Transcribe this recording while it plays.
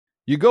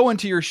You go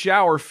into your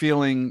shower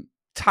feeling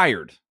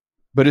tired,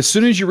 but as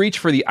soon as you reach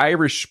for the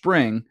Irish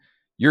Spring,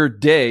 your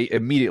day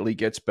immediately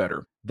gets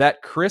better.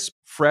 That crisp,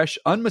 fresh,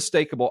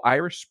 unmistakable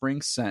Irish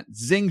Spring scent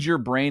zings your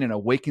brain and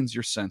awakens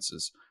your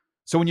senses.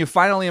 So when you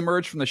finally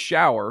emerge from the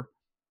shower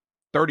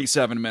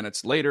 37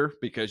 minutes later,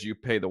 because you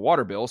pay the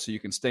water bill so you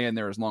can stay in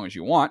there as long as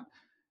you want,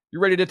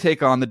 you're ready to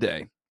take on the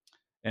day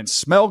and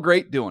smell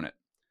great doing it.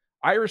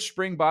 Irish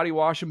Spring Body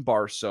Wash and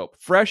Bar Soap.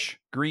 Fresh,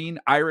 green,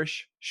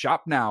 Irish.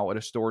 Shop now at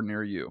a store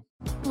near you.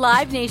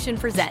 Live Nation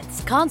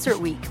presents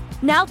Concert Week.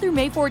 Now through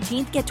May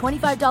 14th, get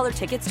 $25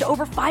 tickets to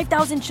over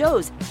 5,000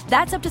 shows.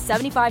 That's up to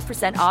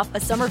 75% off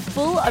a summer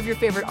full of your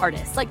favorite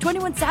artists like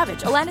 21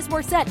 Savage, Alanis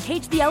Morissette,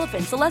 Cage the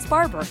Elephant, Celeste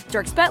Barber,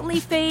 Dierks Bentley,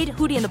 Fade,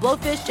 Hootie and the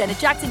Blowfish, Janet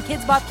Jackson,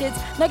 Kids Bop Kids,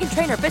 Meghan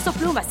Trainor, Bissell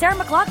Pluma, Sarah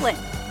McLachlan.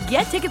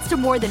 Get tickets to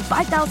more than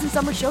 5,000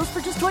 summer shows for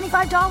just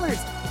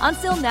 $25. On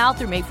sale now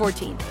through May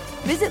 14th.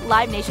 Visit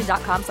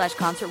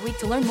LiveNation.com/Concert Week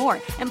to learn more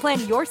and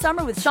plan your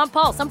summer with Sean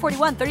Paul, Sum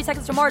 41, 30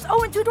 Seconds to Mars,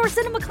 and Two Door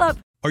Cinema Club.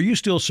 Are you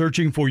still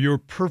searching for your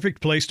perfect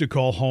place to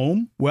call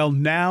home? Well,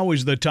 now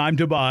is the time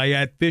to buy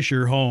at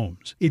Fisher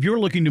Homes. If you're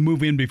looking to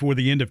move in before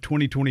the end of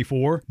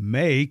 2024,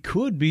 May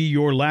could be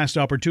your last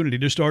opportunity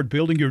to start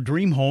building your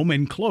dream home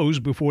and close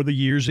before the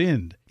year's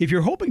end. If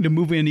you're hoping to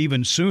move in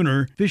even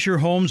sooner, Fisher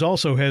Homes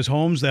also has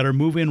homes that are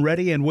move-in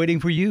ready and waiting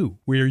for you,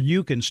 where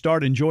you can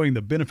start enjoying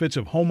the benefits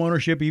of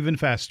homeownership even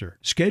faster.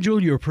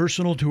 Schedule your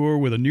personal tour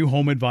with a new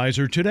home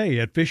advisor today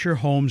at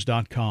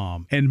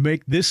FisherHomes.com and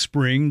make this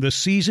spring the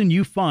season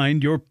you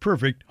find your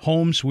perfect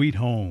home sweet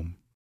home.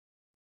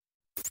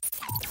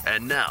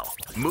 And now,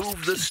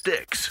 Move the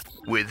Sticks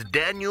with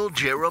Daniel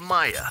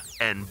Jeremiah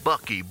and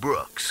Bucky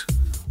Brooks.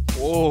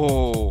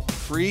 Whoa,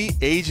 free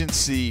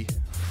agency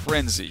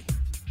frenzy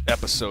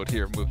episode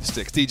here, Move the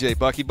Sticks. DJ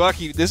Bucky,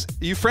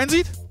 you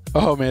frenzied?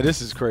 Oh man,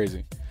 this is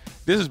crazy.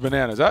 This is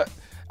bananas. I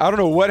don't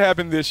know what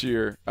happened this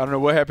year. I don't know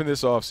what happened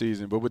this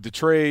offseason, but with the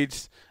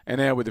trades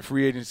and then with the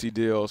free agency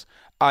deals,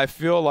 I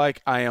feel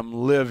like I am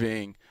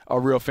living a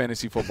real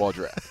fantasy football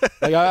draft.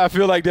 Like I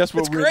feel like that's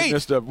what we're in the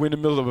midst of. We're in the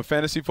middle of a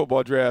fantasy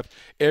football draft.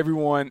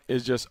 Everyone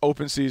is just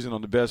open season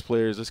on the best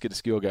players. Let's get the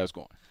skill guys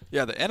going.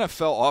 Yeah, the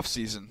NFL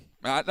offseason.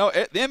 No,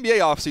 the NBA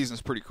offseason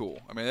is pretty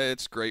cool. I mean,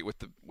 it's great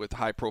with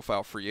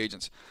high-profile free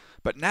agents.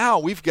 But now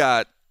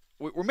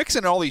we're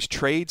mixing all these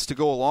trades to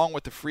go along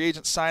with the free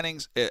agent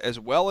signings as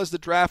well as the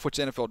draft, which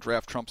the NFL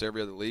draft trumps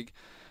every other league.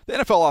 The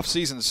NFL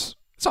offseason's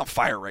it's on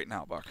fire right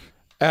now, Buck.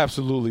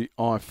 Absolutely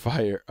on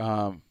fire.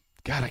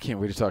 God, I can't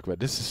wait to talk about it.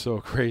 This is so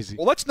crazy.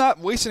 Well, let's not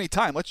waste any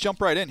time. Let's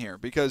jump right in here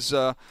because,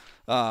 by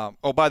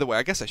the way,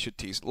 I guess I should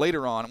tease.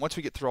 Later on, once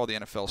we get through all the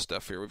NFL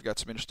stuff here, we've got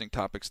some interesting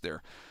topics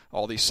there.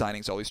 All these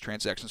signings, all these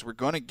transactions. We're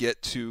going to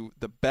get to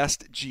the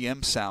best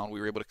GM sound we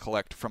were able to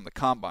collect from the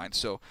Combine.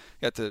 So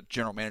we got the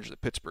general manager of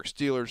the Pittsburgh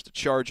Steelers, the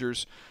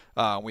Chargers.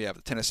 We have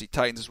the Tennessee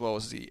Titans as well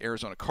as the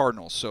Arizona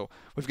Cardinals. So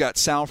we've got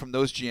sound from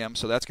those GMs,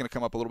 so that's going to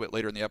come up a little bit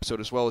later in the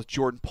episode, as well as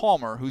Jordan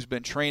Palmer, who's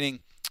been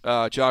training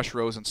Josh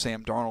Rose and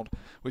Sam Darnold.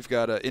 We've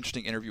got an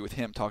interesting interview with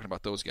him talking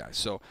about those guys.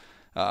 So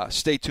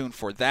stay tuned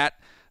for that.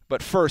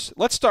 But first,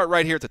 let's start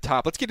right here at the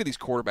top. Let's get to these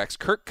quarterbacks.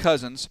 Kirk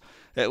Cousins,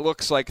 it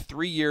looks like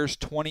 3 years,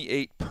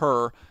 28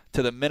 per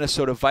to the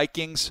Minnesota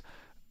Vikings.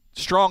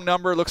 Strong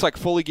number. Looks like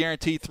fully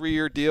guaranteed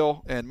 3-year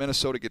deal, and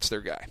Minnesota gets their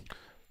guy.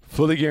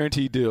 Fully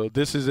guaranteed deal.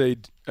 This is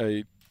it's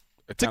a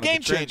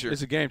game changer.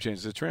 It's a game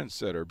changer. It's a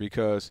trendsetter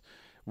because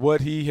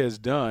what he has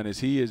done is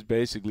he has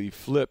basically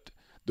flipped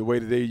the way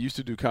that they used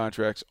to do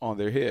contracts on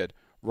their head.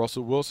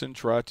 Russell Wilson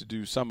tried to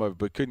do some of it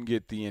but couldn't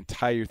get the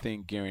entire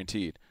thing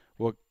guaranteed.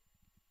 Well,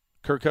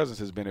 Kirk Cousins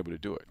has been able to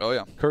do it. Oh,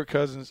 yeah. Kirk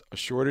Cousins, a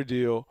shorter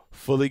deal,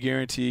 fully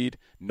guaranteed,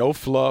 no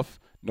fluff,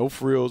 no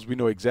frills. We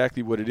know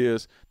exactly what it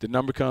is. The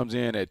number comes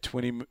in at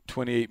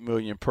 $28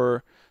 million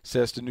per,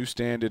 sets the new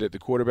standard at the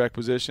quarterback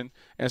position.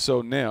 And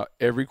so now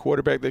every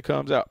quarterback that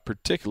comes out,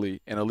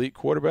 particularly an elite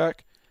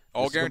quarterback,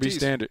 all it's going to be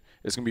standard.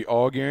 It's going to be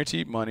all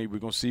guaranteed money. We're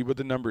going to see what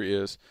the number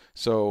is.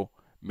 So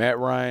Matt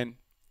Ryan,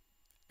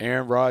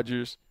 Aaron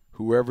Rodgers,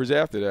 whoever's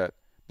after that,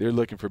 they're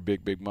looking for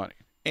big, big money.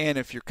 And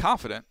if you're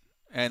confident,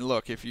 and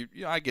look, if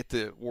I get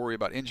to worry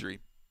about injury,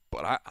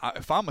 but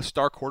if I'm a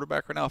star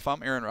quarterback right now, if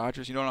I'm Aaron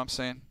Rodgers, you know what I'm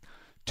saying?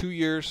 2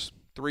 years,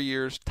 3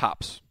 years,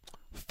 tops.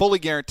 Fully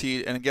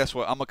guaranteed, and guess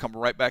what? I'm going to come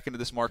right back into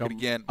this market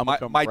again.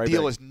 My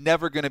deal is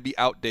never going to be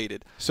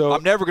outdated. So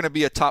I'm never going to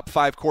be a top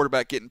 5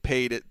 quarterback getting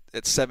paid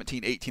at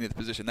 17, 18 at the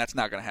position. That's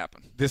not going to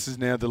happen. This is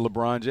now the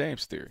LeBron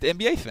James theory. The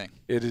NBA thing.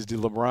 It is the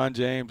LeBron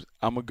James,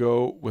 I'm going to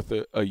go with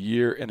a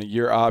year and a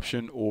year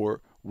option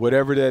or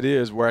whatever that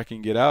is where I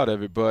can get out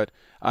of it. But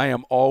I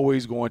am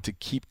always going to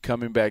keep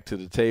coming back to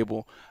the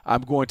table.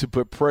 I'm going to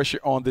put pressure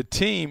on the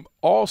team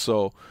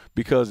also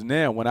because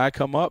now when I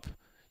come up,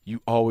 you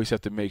always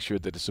have to make sure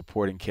that the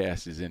supporting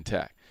cast is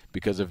intact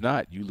because if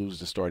not, you lose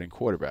the starting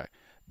quarterback.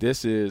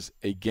 This is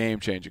a game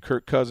changer.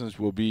 Kirk Cousins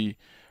will be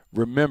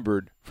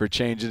remembered for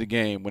changing the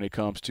game when it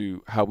comes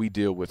to how we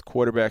deal with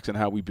quarterbacks and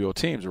how we build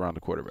teams around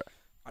the quarterback.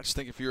 I just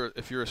think if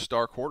you're a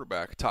star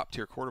quarterback, a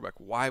top-tier quarterback,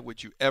 why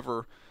would you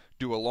ever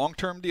do a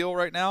long-term deal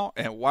right now,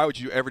 and why would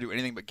you ever do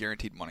anything but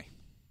guaranteed money?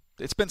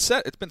 It's been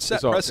set. It's been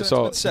set. Precedent's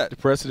been set. The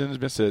precedent has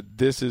been set.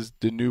 This is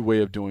the new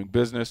way of doing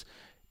business.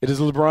 It is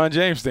a LeBron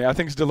James thing. I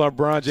think it's the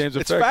LeBron James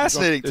effect. It's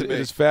fascinating to me.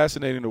 It is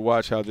fascinating to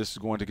watch how this is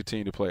going to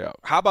continue to play out.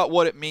 How about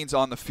what it means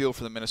on the field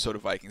for the Minnesota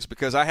Vikings?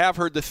 Because I have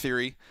heard the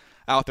theory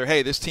out there,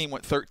 hey, this team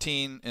went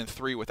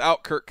 13-3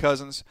 without Kirk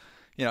Cousins.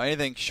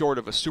 Anything short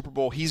of a Super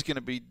Bowl, he's going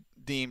to be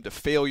deemed a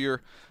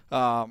failure.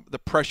 The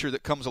pressure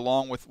that comes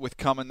along with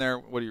coming there.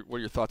 What are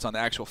your thoughts on the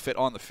actual fit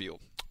on the field?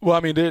 Well, I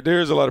mean,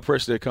 there is a lot of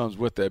pressure that comes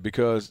with that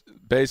because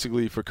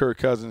basically for Kirk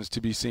Cousins to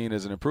be seen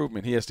as an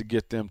improvement, he has to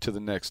get them to the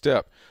next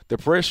step. The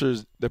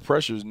pressure's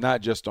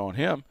not just on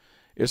him.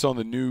 It's on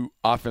the new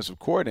offensive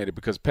coordinator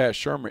because Pat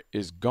Shermer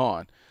is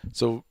gone.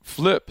 So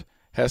Flip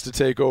has to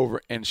take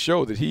over and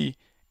show that he,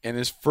 in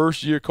his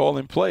first year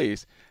calling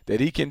plays, that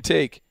he can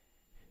take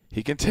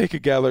a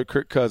guy like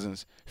Kirk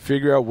Cousins,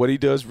 figure out what he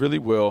does really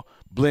well,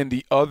 blend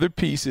the other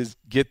pieces,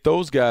 get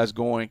those guys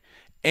going,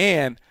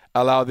 and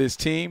allow this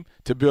team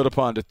to build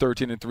upon the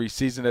 13-3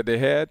 season that they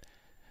had.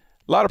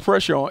 A lot of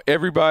pressure on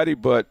everybody,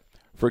 but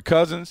for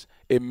Cousins,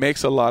 it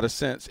makes a lot of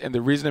sense. And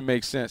the reason it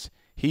makes sense,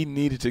 he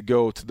needed to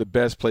go to the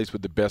best place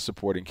with the best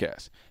supporting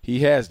cast.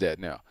 He has that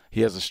now. He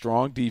has a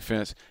strong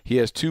defense. He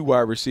has 2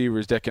 wide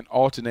receivers that can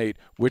alternate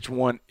which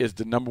one is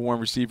the number 1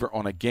 receiver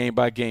on a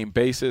game-by-game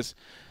basis.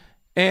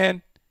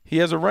 And he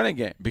has a running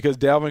game because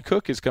Dalvin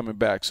Cook is coming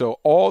back. So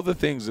all the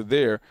things are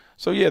there.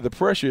 So, yeah, the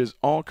pressure is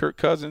on Kirk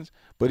Cousins,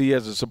 but he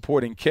has a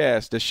supporting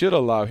cast that should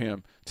allow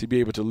him to be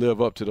able to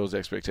live up to those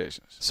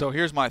expectations. So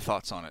here's my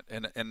thoughts on it.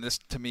 And this,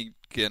 to me,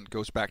 again,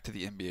 goes back to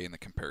the NBA and the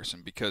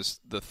comparison because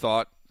the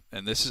thought,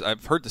 and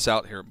I've heard this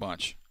out here a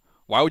bunch,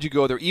 why would you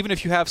go there? Even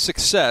if you have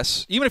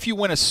success, even if you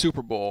win a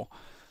Super Bowl,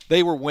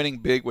 they were winning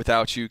big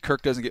without you.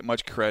 Kirk doesn't get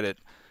much credit.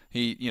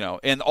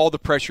 And all the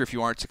pressure if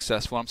you aren't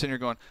successful. I'm sitting here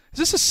going, is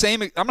this the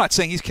same? I'm not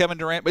saying he's Kevin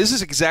Durant, but this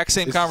is the exact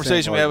same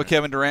conversation we have with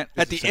Kevin Durant.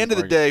 At the end of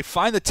the day,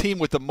 find the team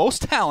with the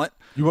most talent.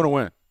 You want to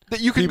win. That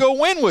you can go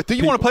win with. Do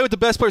you want to play with the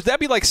best players? That'd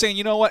be like saying,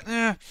 you know what,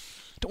 don't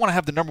want to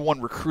have the number 1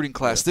 recruiting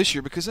class this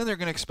year because then they're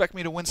going to expect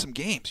me to win some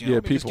games.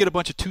 Just get a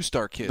bunch of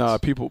 2-star kids.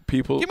 People.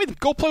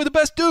 Go play with the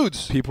best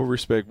dudes. People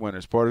respect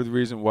winners. Part of the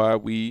reason why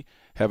we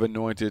have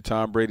anointed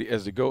Tom Brady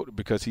as the GOAT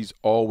because he's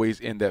always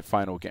in that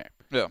final game.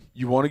 Yeah.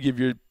 You want to give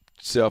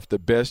yourself the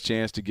best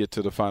chance to get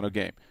to the final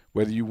game.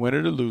 Whether you win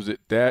it or lose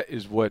it, that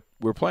is what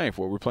we're playing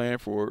for. We're playing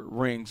for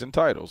rings and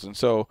titles. And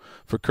so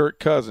for Kirk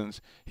Cousins,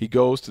 he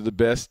goes to the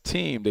best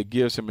team that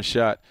gives him a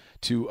shot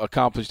to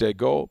accomplish that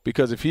goal.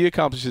 Because if he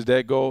accomplishes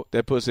that goal,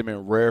 that puts him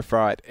in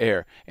rarefied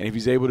air. And if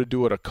he's able to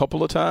do it a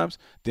couple of times,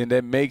 then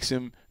that makes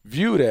him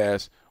viewed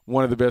as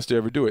one of the best to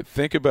ever do it.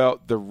 Think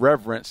about the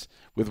reverence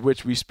with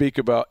which we speak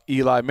about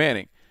Eli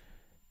Manning.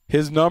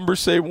 His numbers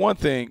say one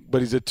thing,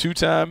 but he's a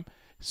 2-time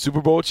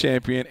Super Bowl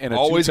champion and a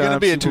always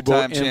 2-time Super Bowl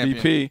MVP.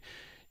 Champion.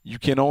 You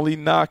can only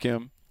knock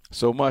him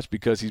so much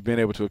because he's been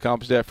able to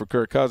accomplish that. For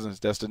Kirk Cousins,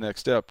 that's the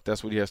next step.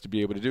 That's what he has to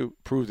be able to do,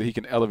 prove that he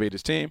can elevate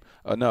his team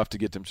enough to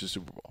get them to the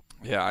Super Bowl.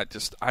 Yeah,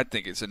 I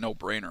think it's a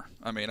no-brainer.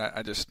 I mean,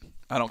 I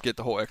don't get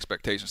the whole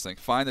expectations thing.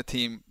 Find the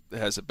team that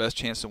has the best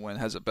chance to win,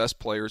 has the best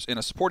players, in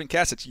a supporting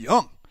cast that's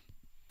young.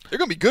 They're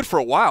going to be good for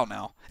a while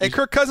now. And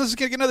Kirk Cousins is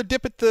going to get another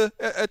dip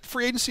at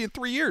free agency in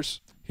 3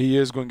 years. He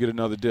is going to get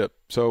another dip.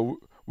 So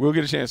we'll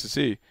get a chance to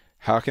see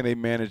how can they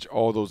manage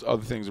all those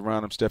other things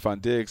around him.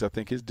 Stephon Diggs, I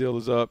think his deal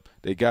is up.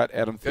 They got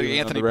Adam Thielen.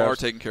 Anthony Barr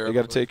taking care of him.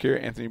 They got to take care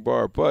of Anthony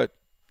Barr. But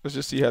let's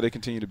just see how they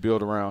continue to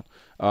build around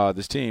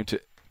this team to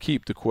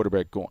keep the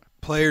quarterback going.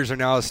 Players are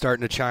now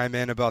starting to chime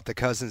in about the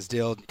Cousins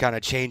deal, kind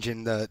of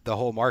changing the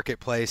whole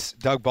marketplace.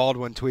 Doug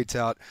Baldwin tweets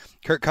out,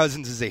 Kirk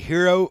Cousins is a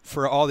hero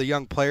for all the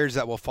young players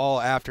that will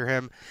follow after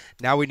him.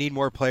 Now we need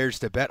more players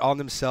to bet on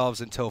themselves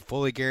until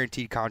fully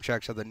guaranteed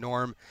contracts are the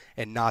norm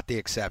and not the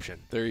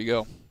exception. There you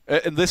go.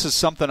 And this is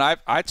something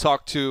I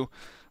talked to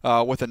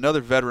with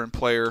another veteran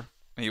player.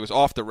 He was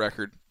off the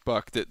record,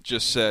 Buck, that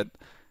just said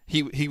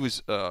he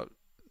was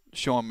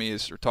showing me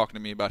or talking to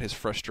me about his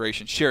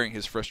frustration, sharing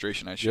his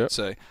frustration, I should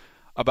say,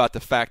 about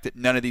the fact that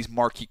none of these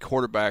marquee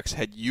quarterbacks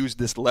had used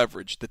this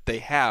leverage that they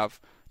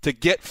have to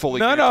get fully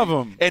None guaranteed.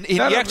 of them. And he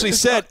actually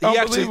said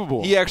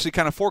he actually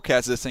kind of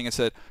forecasted this thing and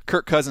said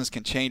Kirk Cousins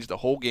can change the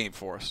whole game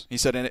for us. He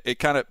said, and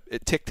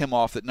it ticked him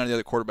off that none of the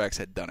other quarterbacks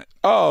had done it.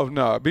 Oh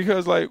no,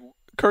 because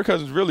Kirk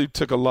Cousins really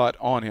took a lot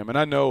on him. And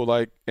I know,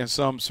 in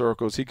some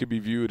circles, he could be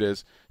viewed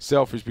as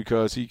selfish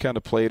because he kind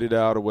of played it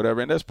out or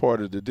whatever. And that's part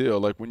of the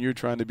deal. When you're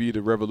trying to be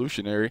the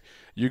revolutionary,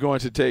 you're going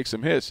to take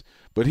some hits.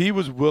 But he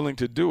was willing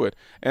to do it.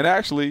 And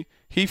actually,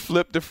 he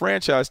flipped the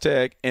franchise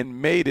tag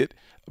and made it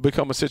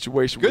become a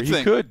situation where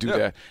he could do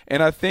that.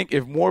 And I think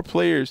if more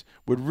players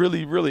would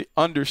really, really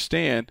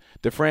understand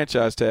the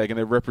franchise tag and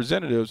their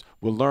representatives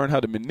will learn how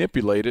to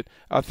manipulate it,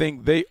 I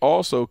think they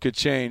also could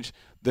change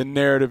the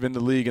narrative in the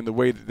league and the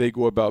way that they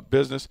go about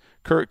business.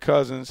 Kirk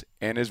Cousins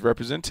and his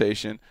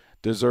representation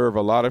deserve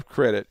a lot of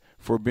credit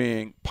for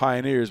being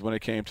pioneers when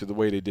it came to the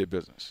way they did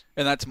business.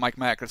 And that's Mike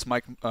Mack. That's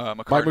Mike McCartney.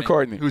 Mike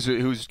McCartney.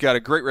 Who's got a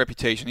great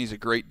reputation. He's a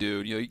great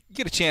dude. You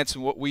get a chance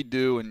in what we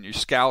do and your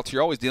scouts,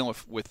 you're always dealing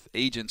with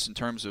agents in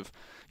terms of,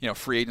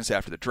 free agents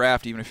after the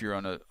draft, even if you're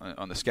on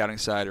the scouting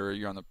side or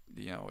you're on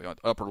the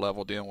upper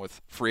level dealing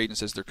with free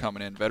agents as they're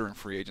coming in, veteran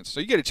free agents. So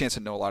you get a chance to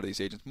know a lot of these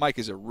agents. Mike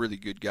is a really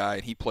good guy,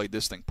 and he played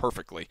this thing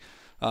perfectly.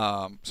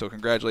 So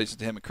congratulations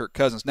to him and Kirk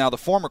Cousins. Now, the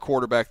former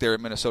quarterback there at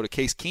Minnesota,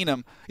 Case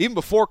Keenum, even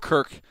before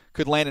Kirk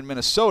could land in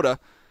Minnesota,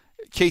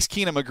 Case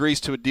Keenum agrees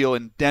to a deal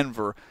in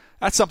Denver.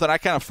 That's something I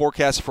kind of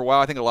forecasted for a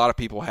while. I think a lot of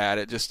people had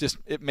it.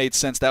 It made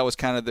sense. That was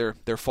kind of their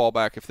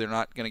fallback if they're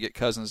not going to get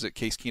Cousins, that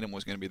Case Keenum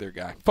was going to be their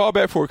guy.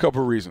 Fallback for a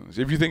couple of reasons.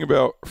 If you think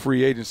about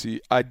free agency,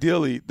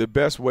 ideally the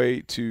best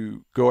way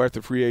to go after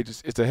free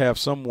agents is to have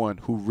someone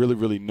who really,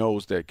 really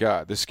knows that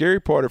guy. The scary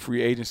part of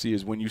free agency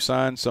is when you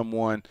sign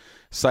someone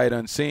sight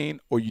unseen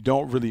or you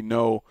don't really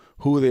know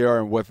who they are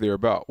and what they're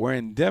about. Where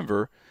in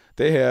Denver,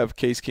 they have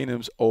Case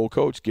Keenum's old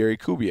coach, Gary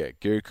Kubiak.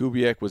 Gary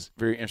Kubiak was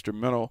very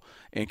instrumental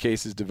in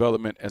Case's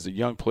development as a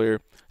young player.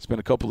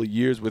 Spent a couple of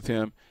years with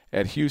him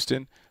at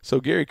Houston.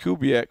 So Gary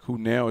Kubiak, who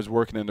now is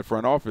working in the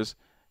front office,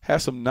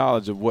 has some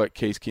knowledge of what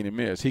Case Keenum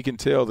is. He can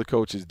tell the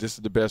coaches this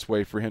is the best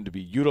way for him to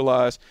be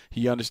utilized.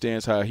 He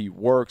understands how he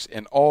works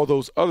and all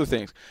those other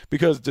things.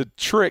 Because the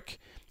trick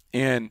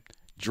in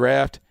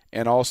draft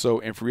and also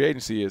in free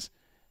agency is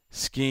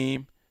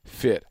scheme,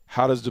 fit.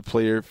 How does the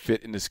player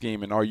fit in the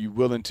scheme, and are you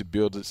willing to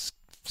build a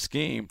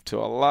scheme to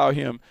allow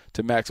him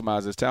to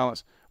maximize his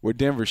talents? Where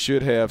Denver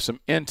should have some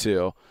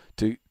intel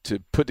to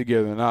put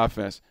together an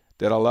offense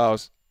that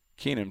allows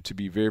Keenum to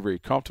be very, very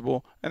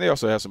comfortable, and they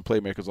also have some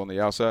playmakers on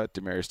the outside,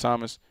 Demaryius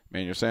Thomas,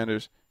 Emmanuel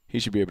Sanders. He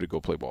should be able to go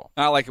play ball.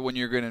 I like it when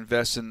you're going to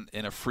invest in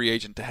a free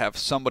agent to have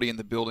somebody in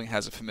the building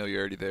has a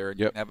familiarity there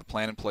and have a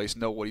plan in place,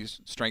 know what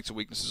his strengths and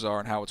weaknesses are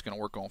and how it's going to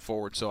work going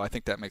forward. So I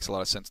think that makes a lot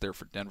of sense there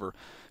for Denver.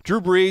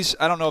 Drew Brees,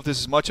 I don't know if this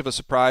is much of a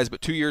surprise,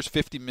 but 2 years,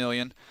 $50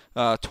 million,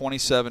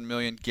 $27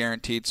 million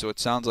guaranteed. So it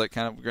sounds like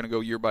kind of we're going to go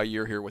year by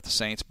year here with the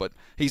Saints, but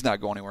he's not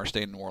going anywhere,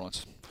 staying in New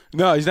Orleans.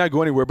 No, he's not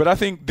going anywhere. But I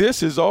think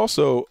this is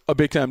also a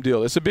big-time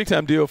deal. It's a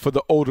big-time deal for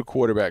the older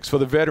quarterbacks, for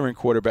the veteran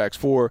quarterbacks,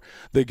 for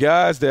the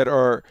guys that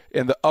are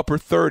in the upper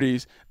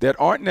 30s that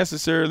aren't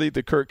necessarily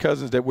the Kirk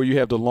Cousins that where you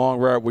have the long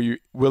ride where you're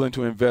willing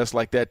to invest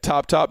like that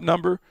top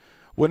number.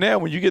 Well, now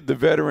when you get the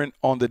veteran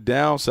on the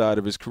downside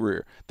of his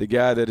career, the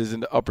guy that is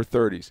in the upper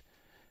 30s,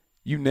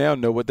 you now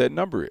know what that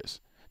number is.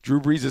 Drew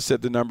Brees has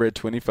set the number at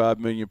 $25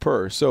 million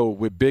per. So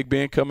with Big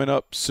Ben coming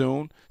up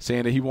soon,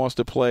 saying that he wants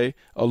to play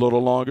a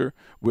little longer,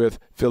 with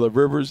Phillip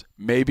Rivers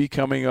maybe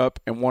coming up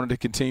and wanting to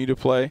continue to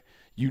play,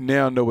 you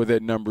now know what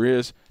that number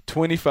is.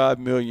 $25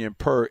 million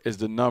per is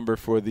the number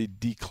for the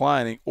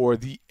declining or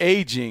the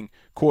aging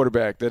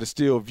quarterback that is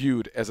still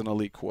viewed as an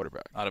elite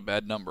quarterback. Not a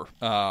bad number.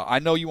 I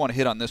know you want to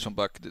hit on this one,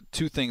 Buck. The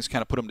two things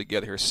kind of put them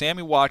together here.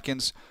 Sammy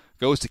Watkins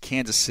goes to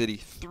Kansas City.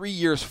 3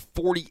 years,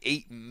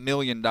 $48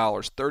 million,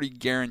 30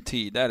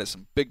 guaranteed. That is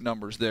some big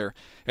numbers there.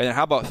 And then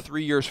how about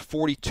 3 years,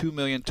 $42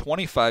 million,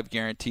 25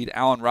 guaranteed,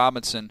 Allen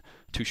Robinson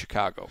to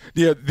Chicago.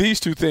 Yeah, these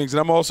two things. And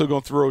I'm also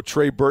going to throw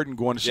Trey Burton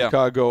going to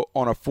Chicago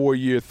on a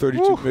 4-year,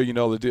 $32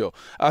 million deal.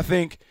 I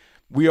think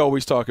we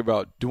always talk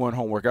about doing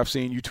homework. I've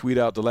seen you tweet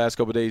out the last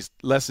couple of days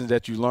lessons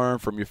that you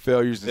learned from your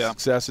failures and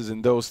successes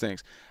and those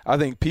things. I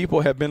think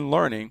people have been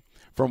learning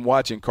from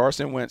watching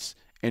Carson Wentz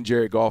and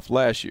Jared Goff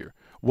last year.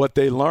 What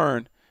they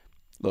learned,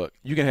 look,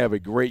 you can have a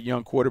great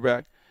young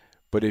quarterback,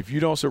 but if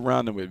you don't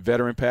surround him with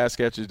veteran pass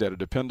catchers that are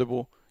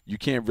dependable, you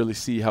can't really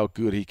see how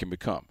good he can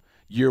become.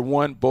 Year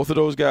one, both of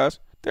those guys,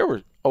 they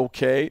were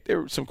okay.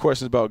 There were some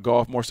questions about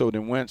Goff more so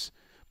than Wentz,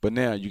 but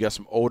now you got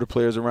some older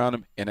players around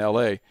him in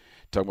L.A.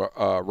 Talking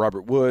about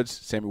Robert Woods,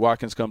 Sammy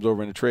Watkins comes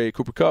over in the trade.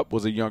 Cooper Kupp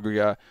was a younger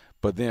guy,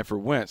 but then for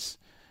Wentz,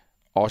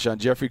 Alshon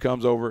Jeffrey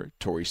comes over,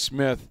 Torrey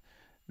Smith.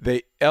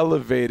 They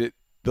elevated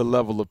the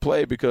level of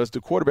play because the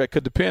quarterback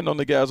could depend on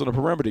the guys on the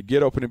perimeter to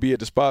get open and be at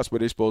the spots where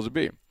they're supposed to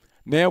be.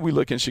 Now we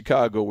look in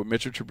Chicago with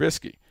Mitchell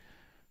Trubisky.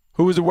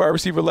 Who was the wide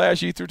receiver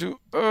last year?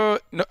 No,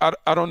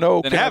 I don't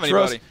know. Didn't have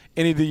trust anybody.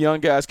 Any of the young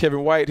guys?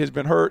 Kevin White has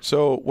been hurt,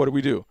 so what do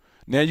we do?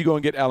 Now you go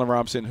and get Allen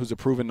Robinson, who's a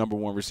proven number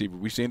one receiver.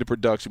 We've seen the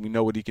production. We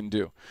know what he can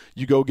do.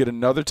 You go get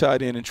another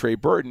tight end in Trey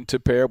Burton to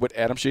pair with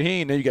Adam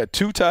Shaheen. Now you got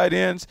two tight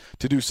ends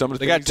to do some of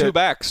the things. They got two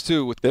backs,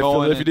 too, with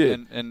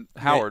Cohen and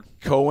Howard.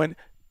 Cohen,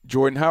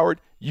 Jordan Howard.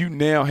 You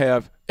now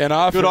have an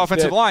offense good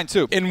offensive line,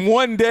 too. In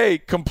one day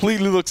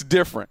completely looks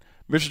different.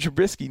 Mr.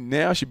 Trubisky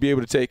now should be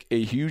able to take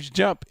a huge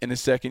jump in his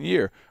second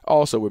year.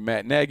 Also, with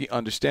Matt Nagy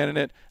understanding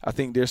it, I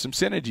think there's some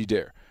synergy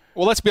there.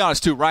 Well, let's be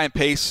honest, too. Ryan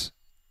Pace,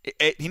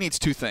 he needs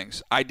two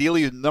things.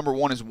 Ideally, number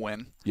one is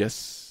win.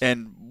 Yes.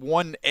 And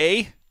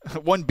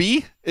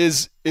 1B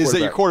is that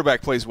your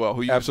quarterback plays well,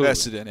 who you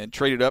invested in and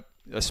traded up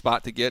a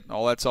spot to get, and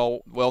all that's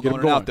all well known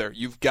and out there.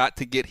 You've got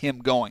to get him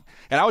going.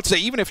 And I would say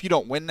even if you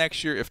don't win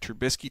next year, if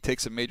Trubisky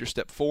takes a major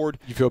step forward,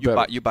 you feel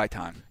better. You buy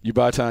time. You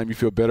buy time. You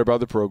feel better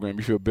about the program.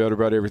 You feel better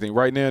about everything.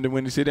 Right now in the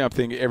Windy City, I'm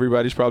thinking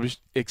everybody's probably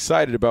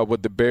excited about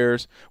what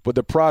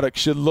the product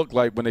should look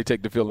like when they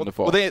take the field in the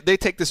fall. Well, they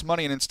take this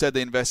money and instead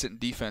they invest it in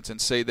defense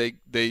and say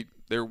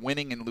they're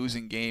winning and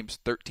losing games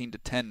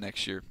 13-10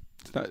 next year.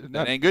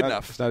 That ain't good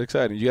enough. It's not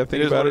exciting. You got to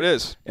think It is about what it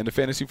is. In the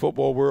fantasy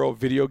football world,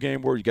 video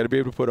game world, you got to be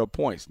able to put up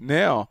points.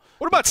 Now,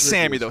 What about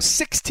Sammy though?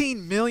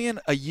 $16 million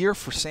a year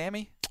for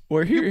Sammy?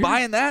 well, You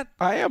buying that?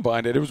 I am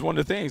buying it. It was one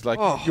of the things. Like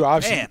Oh, you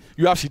obviously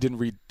man. didn't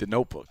read the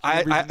Notebook. You I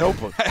didn't read the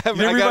Notebook. I haven't-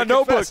 You didn't I read my gotta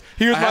Notebook. confess,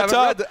 He was I my haven't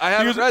top. read the- I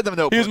haven't read the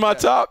Notebook He was my yet.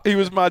 top. He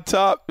was my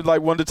top.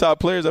 Like one of the top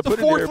players I put in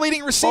there. fourth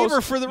leading receiver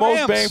Most- for the most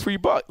Rams. bang for your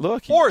buck.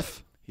 Look,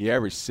 Fourth. He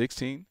averaged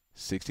 16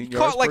 He yards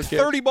caught like per catch.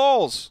 30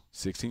 balls.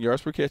 16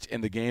 yards per catch.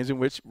 In the games in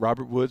which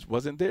Robert Woods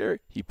wasn't there,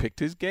 he picked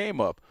his game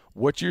up.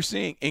 What you're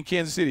seeing in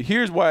Kansas City,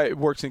 here's why it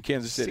works in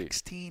Kansas City.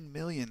 $16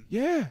 million.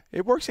 Yeah,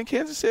 it works in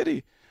Kansas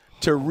City.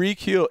 Tyreek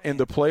Hill in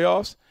the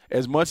playoffs,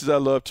 as much as I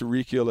love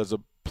Tyreek Hill as a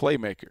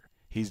playmaker,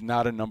 he's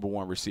not a number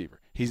one receiver.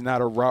 He's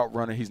not a route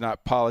runner. He's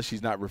not polished.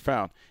 He's not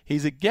refined.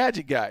 He's a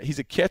gadget guy. He's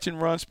a catch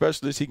and run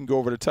specialist. He can go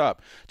over the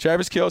top.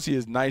 Travis Kelce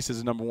is nice as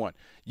a number one.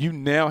 You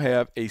now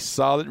have a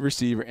solid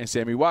receiver, and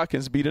Sammy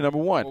Watkins be the number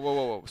one.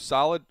 Whoa.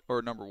 Solid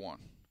or number one?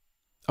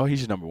 Oh,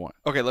 he's your number one.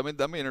 Okay, let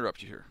me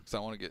interrupt you here because I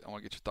want to get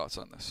your thoughts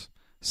on this.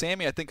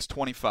 Sammy, I think, is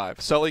 25.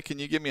 Sully, can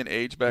you give me an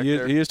age back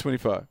there? He is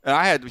 25. And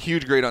I had a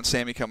huge grade on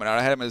Sammy coming out.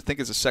 I had him, I think,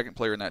 as a second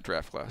player in that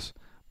draft class.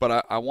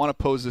 But I want to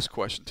pose this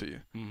question to you.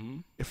 Mm-hmm.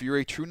 If you're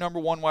a true number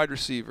one wide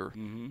receiver,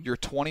 you're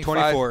 25.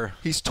 24.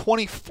 He's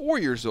 24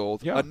 years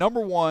old. Yeah. A number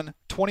one,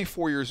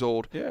 24 years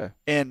old. Yeah.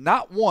 And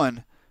not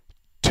one,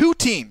 two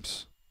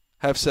teams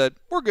have said,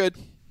 we're good.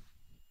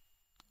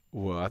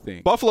 Well, I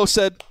think Buffalo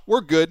said,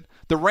 we're good.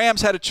 The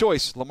Rams had a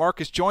choice.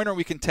 LaMarcus Joyner,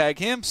 we can tag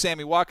him.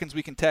 Sammy Watkins,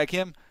 we can tag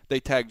him. They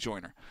tagged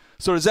Joyner.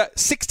 So is that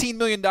 $16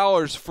 million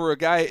for a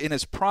guy in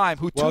his prime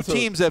who two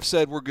teams have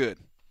said we're good?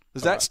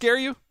 Does that scare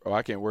you? Oh,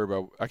 I can't worry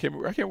about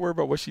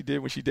what she did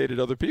when she dated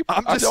other people.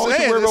 I'm just I don't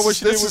saying. worry about what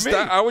she did this with is me.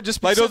 I would just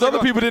be like those other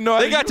people didn't know. How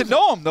They to got to use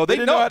know it. him though. They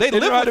know. They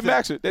didn't know live how to with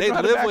max him. it. They They didn't know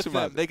how to live with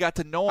maximize him. it. They got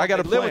to know him. I got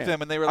a They live plan. with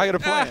him, and they were I like, got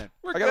a plan.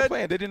 we're I got a good.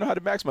 plan. They didn't know how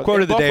to maximize. Quote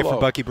In of the day Buffalo-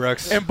 from Bucky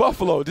Brooks. In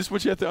Buffalo, this is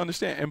what you have to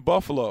understand. In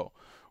Buffalo,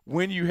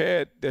 when you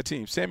had that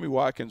team, Sammy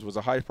Watkins was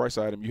a high price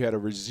item. You had a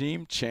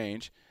regime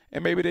change,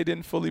 and maybe they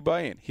didn't fully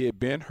buy in. He had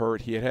been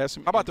hurt. He had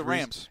some. How about the injuries,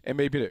 Rams? And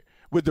maybe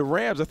with the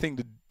Rams, I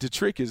think the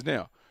trick is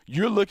now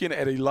you're looking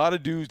at a lot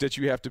of dudes that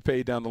you have to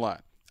pay down the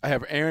line. I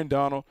have Aaron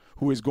Donald,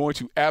 who is going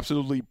to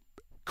absolutely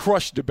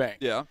crush the bank.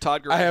 Yeah,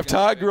 Todd Gurley. I have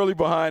Todd Gurley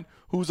behind,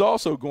 who's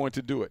also going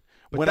to do it.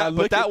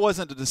 But that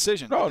wasn't the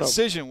decision. No, the no.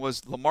 decision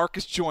was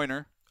LaMarcus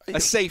Joyner, a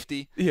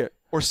safety, Yeah.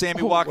 or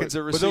Sammy Oh, Watkins, a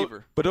but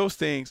receiver. But those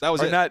things That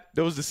was are it. not.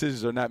 Those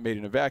decisions are not made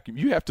in a vacuum.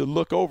 You have to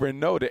look over and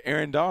know that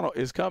Aaron Donald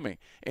is coming,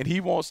 and he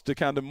wants the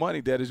kind of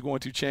money that is going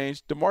to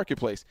change the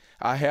marketplace.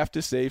 I have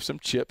to save some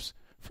chips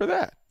for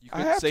that. You I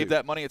couldn't have save to.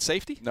 that money at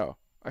safety? No,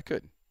 I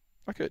couldn't.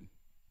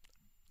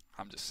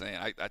 I'm just saying.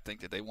 I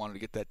think that they wanted to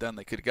get that done.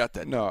 They could have got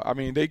that done. No, I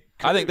mean they.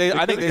 I think they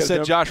could've got said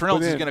done, Josh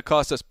Reynolds but is then- going to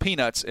cost us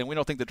peanuts, and we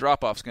don't think the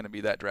drop-off is going to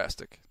be that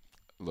drastic.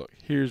 Look,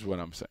 here's what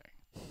I'm saying.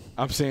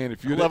 I'm saying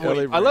if you're I love, the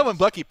LA I love when Rams,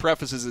 Bucky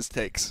prefaces his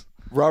takes.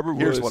 Robert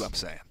Woods. Here's what I'm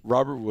saying.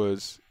 Robert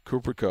Woods,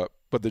 Cooper Kupp,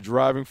 but the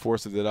driving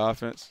force of that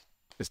offense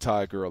is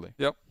Todd Gurley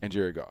Yep. and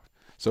Jared Goff.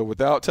 So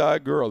without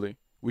Todd Gurley,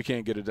 we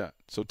can't get it done.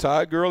 So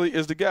Todd Gurley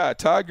is the guy.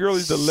 Todd Gurley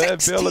is the lead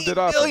bell of that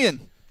 $16 offense.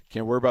 million.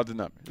 Can't worry about the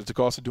number. It's the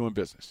cost of doing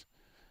business.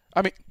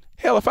 I mean,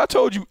 hell, if I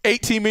told you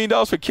 $18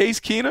 million for Case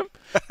Keenum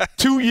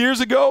 2 years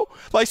ago,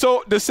 like,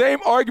 so the same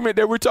argument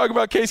that we're talking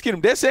about Case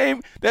Keenum,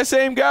 that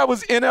same guy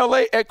was in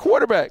LA at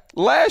quarterback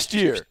last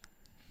year.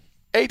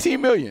 $18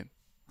 million.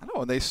 I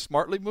know, and they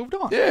smartly moved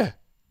on. Yeah.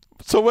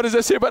 So what does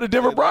that say about the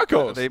Denver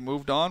Broncos? They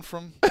moved on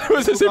from, What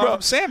does that say about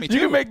from Sammy, You too.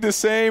 can make the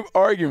same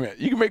argument.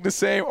 You can make the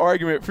same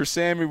argument for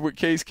Sammy with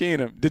Case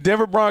Keenum. The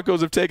Denver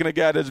Broncos have taken a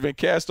guy that's been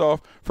cast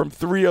off from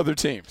 3 other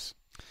teams.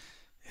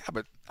 Yeah,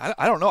 but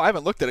I don't know. I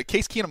haven't looked at it.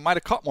 Case Keenum might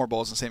have caught more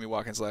balls than Sammy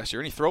Watkins last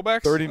year. Any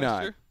throwbacks? 39.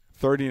 last year?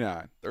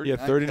 39. He had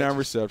 39 catches.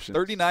 receptions.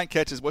 39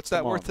 catches. What's that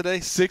Come on. worth today?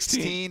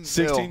 16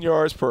 mil.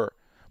 yards per.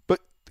 But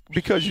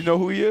because you know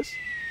who he is?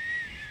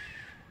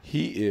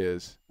 He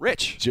is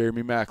Rich.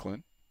 Jeremy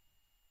Maclin.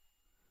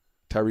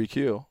 Tyreek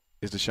Hill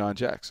is Deshaun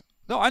Jackson.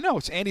 No, I know.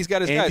 It's Andy's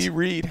got his Andy guys.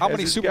 Reid How has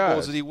many his Super guys.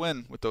 Bowls did he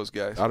win with those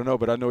guys? I don't know,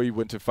 but I know he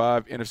went to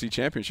 5 NFC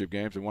Championship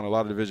games and won a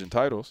lot of division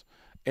titles.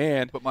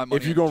 And Put my money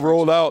if you're on going to the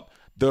roll trenches. out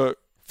the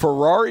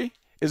Ferrari,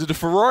 is it the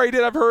Ferrari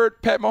that I've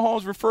heard Pat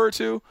Mahomes referred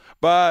to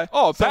by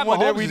Oh, Pat someone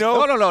that Mahomes we is-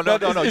 know?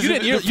 no. Is You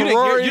it didn't the hear-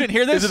 Ferrari? you didn't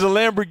hear this? Is it the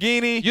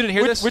Lamborghini? You didn't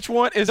hear this? Which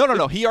one is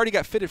No. He already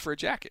got fitted for a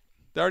jacket.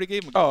 They already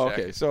gave him a good Oh,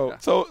 jacket. okay. So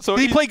Yeah. so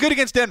he played good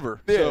against Denver.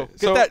 Yeah,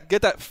 So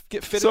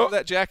get fitted so- for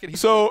that jacket. He's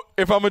So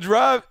if I'm gonna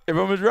drive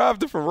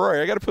the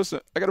Ferrari, I gotta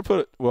put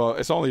it. Well,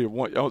 it's only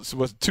one. It's a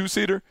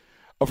 2-seater.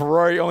 A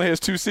Ferrari only has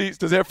 2 seats.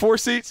 Does it have 4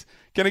 seats?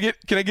 Can I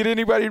get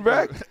anybody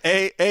back?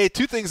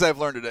 Two things I've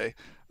learned today.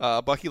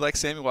 Bucky likes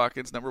Sammy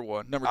Watkins, number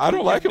one. Number two, I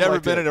don't like you've him never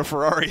like been that. in a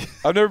Ferrari.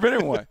 I've never been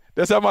in one.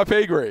 That's not my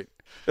pay grade.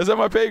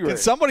 Can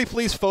somebody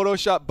please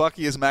Photoshop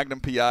Bucky as Magnum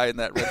PI in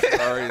that red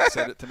Ferrari and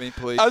send it to me,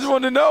 please? I just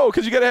wanted to know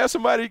because you got to have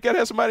somebody. You got to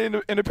have somebody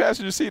in the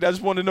passenger seat. I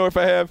just wanted to know if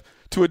I have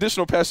 2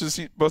 additional passenger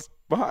seats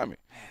behind me,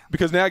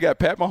 because now I got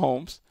Pat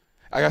Mahomes,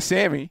 I got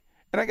Sammy,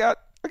 and I got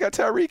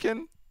Tyreek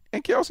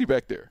and Kelsey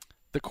back there.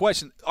 The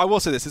question, I will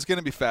say this, it's going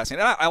to be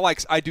fascinating.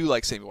 I do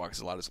like Sammy Watkins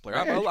a lot as a player.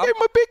 You gave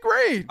him a big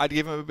grade. I'd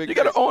give him a big You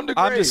grade. got to own the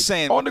grade. I'm just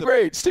saying. Own the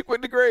grade. Stick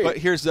with the grade. But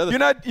here's the other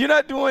You're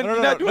not doing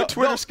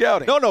Twitter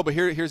scouting. No, but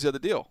here's the other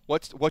deal.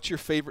 What's your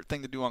favorite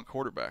thing to do on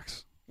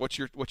quarterbacks? What's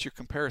your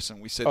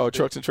comparison? We said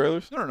trucks and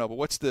trailers? No, but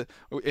what's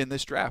in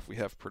this draft we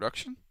have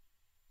production?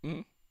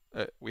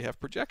 Mm-hmm. We have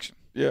projection.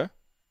 Yeah.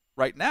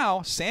 Right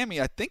now,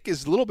 Sammy, I think,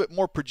 is a little bit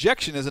more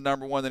projection as a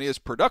number one than he is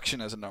production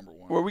as a number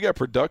one. Well, we got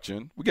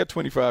production. We got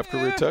 25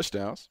 career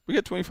touchdowns. We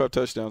got 25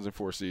 touchdowns in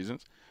 4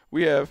 seasons.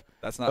 We have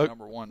that's not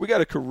number one. We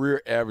got a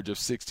career average of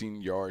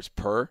 16 yards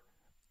per,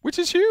 which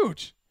is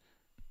huge.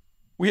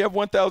 We have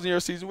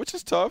 1,000-yard season, which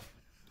is tough.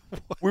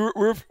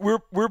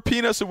 We're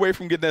peanuts away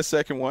from getting that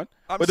second one.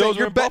 But those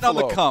you're betting on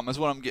the come is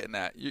what I'm getting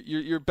at.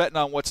 You're betting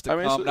on what's to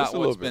come, not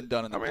what's been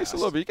done in the past. It's a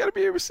little bit. You got to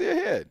be able to see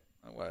ahead.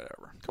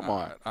 Whatever. Come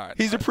on. All right.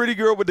 He's a pretty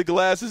girl with the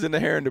glasses and the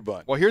hair in the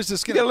bun. Well, here's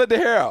this. You got to let the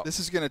hair out. This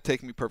is going to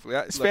take me perfectly.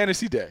 It's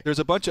fantasy day. There's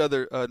a bunch of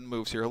other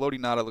moves here. Haloti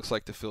Ngata looks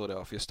like to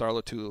Philadelphia.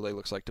 Starla Tulele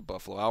looks like to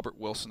Buffalo. Albert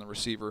Wilson, the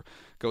receiver,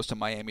 goes to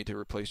Miami to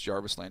replace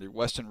Jarvis Landry.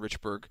 Weston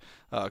Richburg,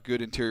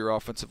 good interior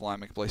offensive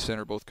lineman, can play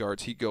center, both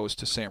guards. He goes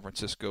to San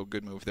Francisco.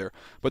 Good move there.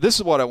 But this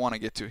is what I want to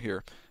get to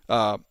here.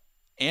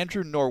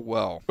 Andrew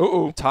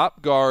Norwell,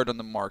 top guard on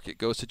the market,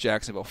 goes to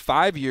Jacksonville.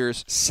 5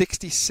 years,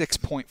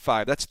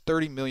 $66.5. That's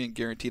 $30 million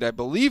guaranteed. I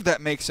believe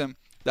that makes him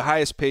the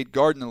highest paid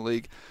guard in the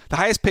league. The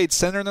highest paid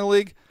center in the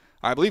league,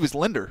 I believe, is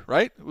Linder,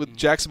 right? With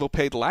Jacksonville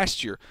paid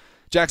last year.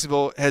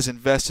 Jacksonville has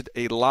invested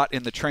a lot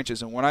in the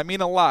trenches, and when I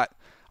mean a lot,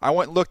 I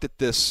went and looked at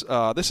this.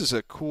 This is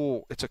a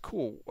cool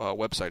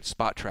website,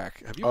 Spot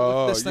Track. Have you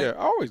looked at this thing? Yeah,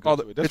 I always go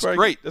to it. It's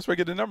great. That's where I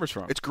get the numbers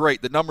from. It's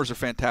great. The numbers are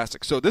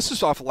fantastic. So this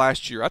is off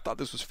last year. I thought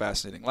this was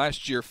fascinating.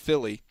 Last year,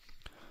 Philly,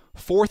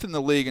 4th in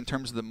the league in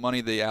terms of the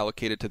money they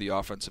allocated to the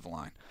offensive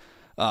line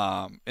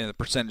and the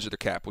percentage of the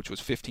cap, which was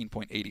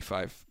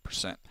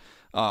 15.85%.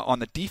 On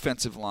the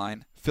defensive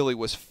line, Philly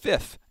was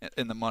 5th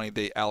in the money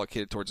they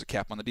allocated towards the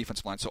cap on the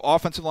defensive line. So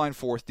offensive line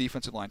 4th,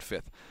 defensive line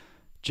 5th.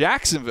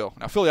 Jacksonville.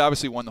 Now, Philly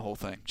obviously won the whole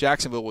thing.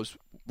 Jacksonville was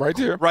right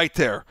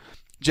there.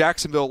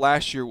 Jacksonville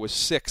last year was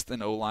 6th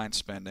in O-line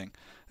spending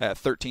at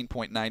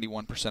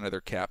 13.91% of their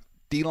cap.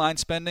 D-line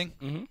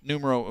spending,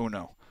 numero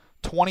uno.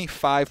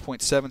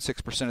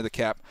 25.76% of the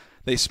cap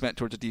they spent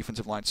towards the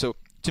defensive line. So,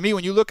 to me,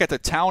 when you look at the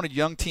talented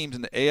young teams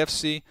in the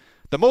AFC,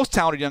 the most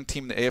talented young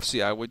team in the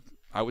AFC,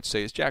 I would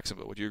say, is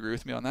Jacksonville. Would you agree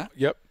with me on that?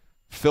 Yep.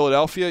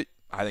 Philadelphia,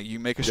 I think you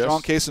make a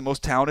strong case, the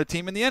most talented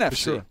team in the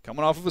NFC,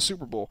 coming off of a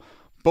Super Bowl.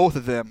 Both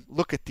of them,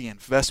 look at the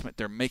investment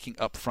they're making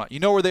up front. You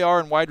know where they are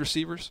in wide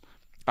receivers?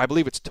 I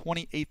believe it's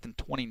 28th and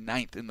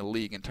 29th in the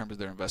league in terms of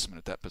their investment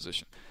at that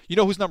position. You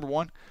know who's number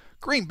one?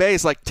 Green Bay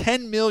is like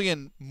 $10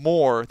 million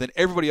more than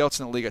everybody else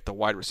in the league at the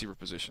wide receiver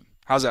position.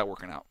 How's that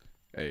working out?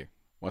 Hey,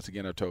 once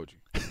again, I told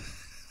you.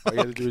 All you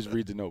got to do is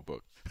read the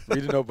notebook.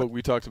 Read the notebook.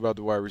 We talked about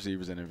the wide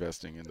receivers and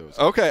investing in those.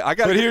 Okay, I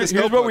got. But here's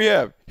what we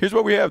have. Here's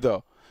what we have,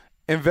 though.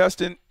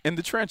 Investing in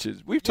the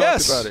trenches. We've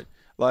talked about it.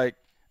 Like,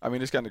 I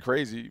mean, it's kind of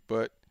crazy,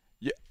 but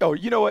yeah. Oh,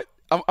 you know what?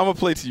 I'm gonna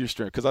play to your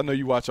strength because I know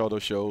you watch all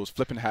those shows,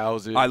 flipping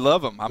houses. I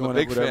love them. I'm a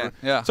big fan.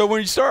 Yeah. So when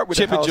you start with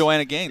Chip the house, and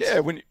Joanna Gaines. Yeah.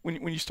 When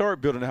you start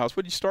building a house,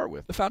 what do you start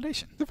with? The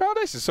foundation. The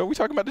foundation. So we're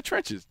talking about the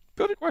trenches.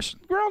 Build it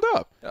ground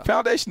up. Yeah.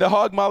 Foundation. The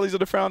hog mollies are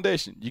the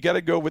foundation. You got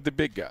to go with the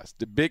big guys.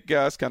 The big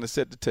guys kind of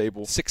set the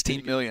table.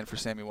 $16 million for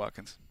Sammy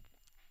Watkins.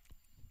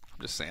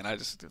 I'm just saying. I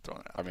just throwing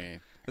it out. I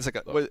mean, it's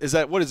like what is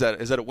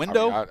that? Is that a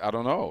window? I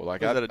don't know.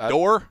 Like, is that a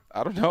door?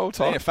 I don't know.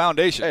 A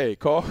foundation. Hey,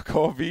 call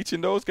Veach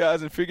and those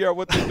guys and figure out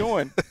what they're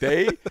doing.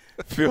 They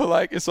feel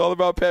like it's all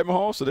about Pat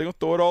Mahomes, so they're gonna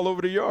throw it all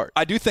over the yard.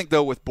 I do think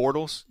though, with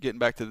Bortles, getting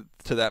back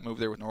to that move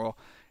there with Norwell,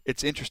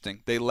 it's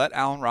interesting. They let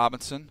Allen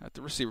Robinson at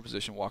the receiver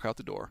position walk out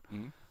the door.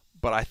 Mm-hmm.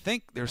 But I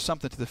think there's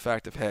something to the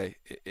fact of, hey,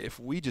 if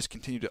we just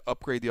continue to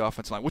upgrade the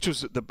offensive line, which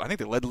was I think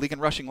they led the league in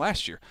rushing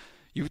last year,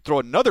 you throw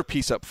another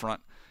piece up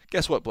front.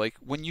 Guess what, Blake?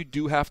 When you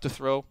do have to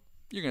throw,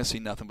 you're going to see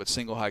nothing but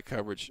single high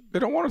coverage. They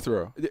don't want to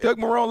throw. Doug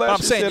Marrone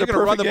last year said you're going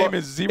to run the ball.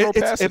 Is zero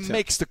pass attempts. It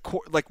makes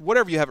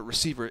whatever you have at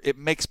receiver, it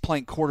makes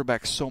playing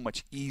quarterback so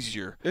much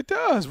easier. It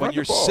does. When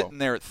you're sitting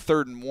there at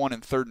 3rd and 1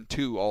 and 3rd and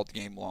 2 all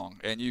game long,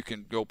 and you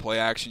can go play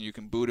action, you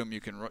can boot him,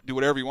 you can do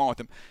whatever you want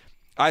with him.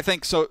 I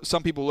think so.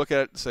 Some people look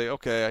at it and say,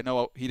 okay, I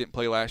know he didn't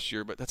play last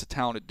year, but that's a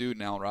talented dude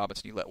now, Allen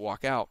Robinson. You let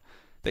walk out.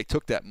 They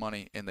took that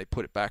money and they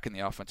put it back in the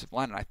offensive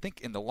line, and I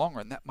think in the long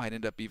run that might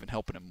end up even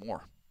helping him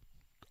more.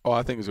 Oh,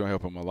 I think it's going to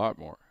help him a lot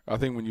more. I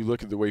think when you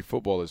look at the way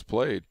football is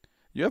played,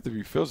 you have to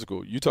be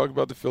physical. You talk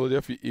about the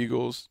Philadelphia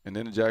Eagles and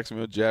then the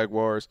Jacksonville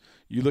Jaguars.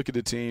 You look at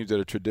the teams that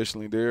are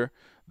traditionally there.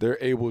 They're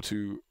able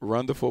to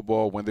run the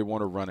football when they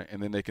want to run it,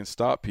 and then they can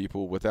stop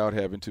people without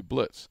having to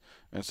blitz.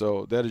 And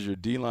so that is your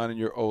D-line and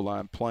your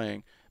O-line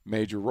playing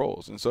major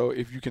roles. And so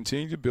if you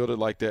continue to build it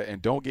like that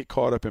and don't get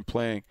caught up in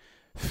playing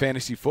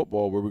fantasy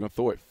football where we're going to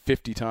throw it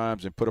 50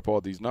 times and put up all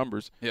these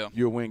numbers,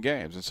 you'll win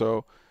games. And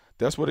so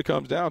that's what it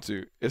comes down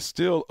to. It's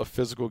still a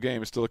physical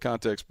game. It's still a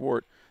contact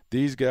sport.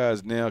 These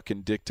guys now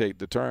can dictate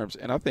the terms.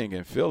 And I think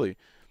in Philly,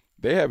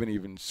 they haven't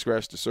even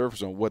scratched the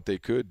surface on what they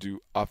could do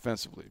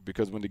offensively,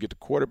 because when they get the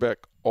quarterback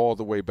all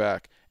the way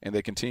back and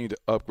they continue to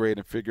upgrade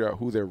and figure out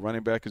who their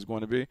running back is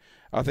going to be,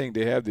 I think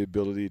they have the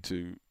ability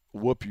to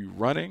whoop you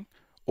running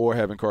or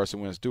having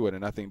Carson Wentz do it,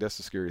 and I think that's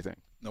the scary thing.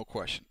 No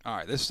question. All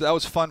right, that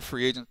was fun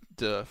free agent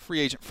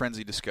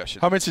frenzy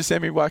discussion. How much is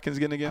Sammy Watkins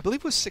getting again? I believe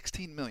it was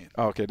 $16 million.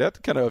 Oh, okay,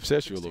 that kind of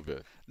upsets you a little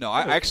bit. No,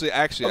 I actually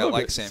I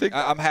like Sammy.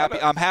 I'm happy.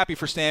 I'm happy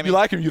for Sammy. You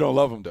like him, you don't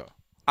love him though.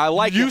 I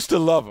like you used to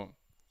love him.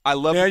 I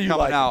love him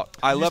coming out.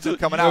 I love him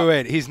coming out.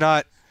 Wait, he's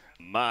not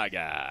my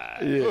guy.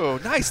 Yeah. Oh,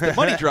 nice. The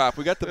money drop.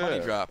 We got the money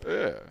drop.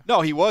 Yeah.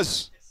 No, he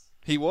was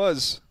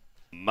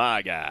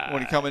my guy.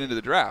 when he coming into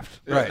the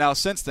draft. Right. Now,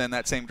 since then,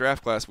 that same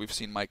draft class, we've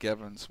seen Mike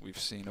Evans, we've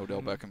seen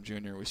Odell Beckham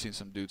Jr., we've seen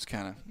some dudes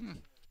kind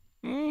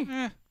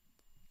of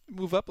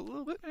move up a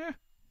little bit.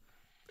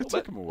 It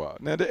took him a while.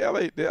 Now the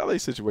LA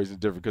situation is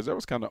different because that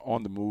was kind of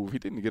on the move. He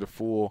didn't get a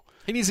full.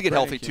 He needs to get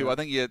healthy too. I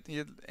think he had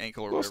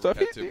ankle or little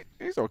whatever. stuff.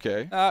 He's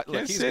okay.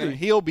 Look,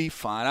 he'll be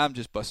fine. I'm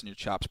just busting your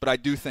chops, but I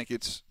do think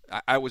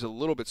I was a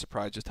little bit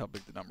surprised just how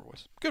big the number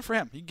was. Good for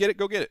him. You can get it,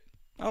 go get it.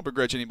 I don't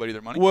begrudge anybody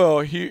their money. Well,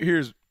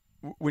 here's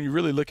when you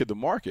really look at the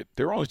market.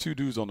 There were only two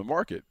dudes on the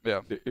market.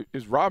 Yeah,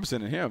 it's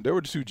Robinson and him. There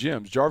were the two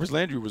gems. Jarvis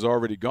Landry was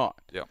already gone.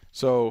 Yeah.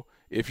 So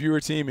if you're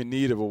a team in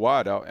need of a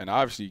wideout, and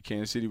obviously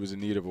Kansas City was in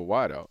need of a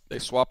wideout, they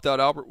swapped out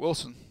Albert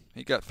Wilson.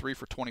 He got 3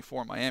 for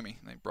 $24 in Miami.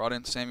 They brought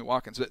in Sammy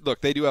Watkins.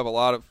 Look, they do have a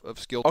lot of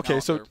skilled talent. Okay,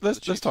 so there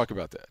let's talk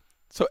about that.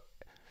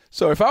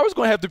 So if I was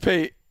going to have to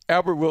pay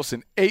Albert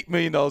Wilson $8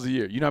 million a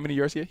year, you know how many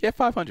yards he had? He had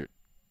 500.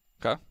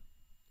 Okay.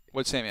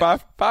 What's Sammy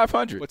have?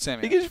 500. What's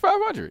Sammy He have? gives you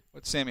 500.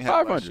 What's Sammy have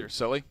 500. last year?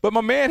 Sully? But my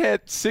man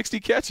had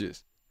 60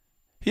 catches.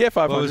 He had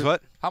 500. What was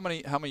what? How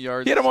many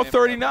yards? He had him on did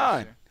Sammy have 39.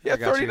 last year? He had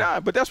I got you.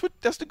 39, but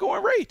that's the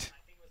going rate.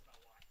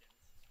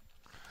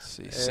 Let's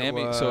see.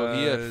 Sammy, so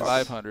he had was-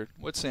 500.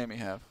 What's Sammy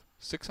have?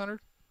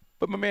 600?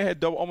 But my man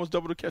had almost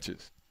double the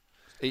catches.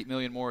 $8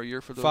 million more a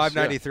year for those.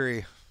 593.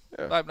 Yeah.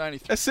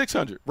 593. That's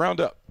 600.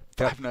 Round up.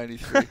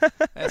 593.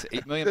 That's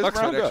 $8 million That's bucks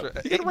for that round extra.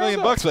 up. You gotta $8 million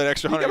round bucks up. for that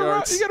extra 100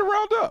 yards. You got to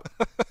round up.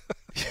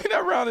 You're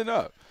not rounding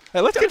up.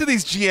 Hey, let's get to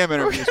these GM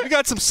interviews. We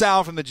got some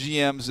sound from the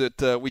GMs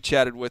that we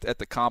chatted with at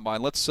the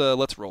Combine. Let's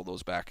roll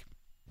those back.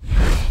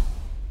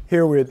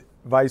 Here with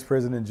Vice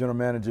President and General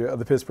Manager of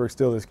the Pittsburgh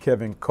Steelers,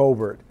 Kevin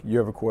Colbert. You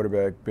have a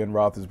quarterback, Ben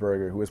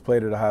Roethlisberger, who has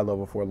played at a high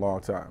level for a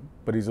long time,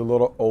 but he's a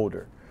little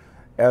older.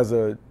 As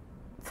a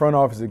front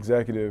office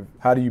executive,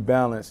 how do you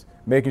balance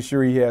making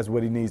sure he has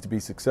what he needs to be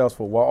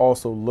successful while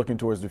also looking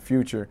towards the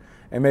future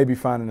and maybe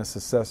finding a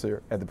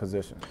successor at the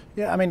position?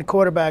 Yeah, I mean, the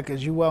quarterback,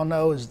 as you well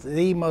know, is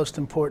the most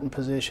important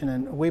position,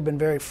 and we've been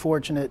very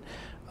fortunate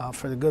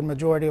for the good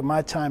majority of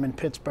my time in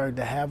Pittsburgh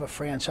to have a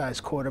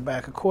franchise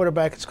quarterback, a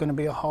quarterback that's going to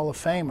be a Hall of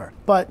Famer.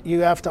 But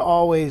you have to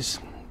always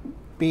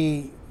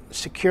be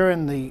secure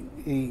in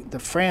the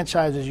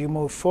franchise as you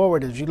move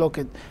forward. As you look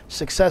at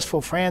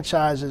successful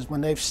franchises,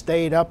 when they've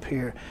stayed up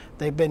here,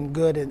 they've been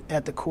good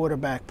at the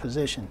quarterback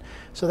position.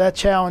 So that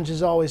challenge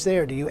is always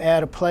there. Do you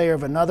add a player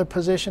of another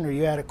position, or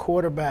you add a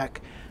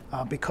quarterback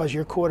because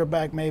your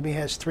quarterback maybe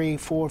has 3,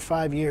 4,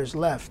 5 years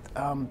left?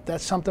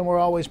 That's something we're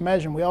always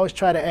measuring. We always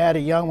try to add a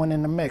young one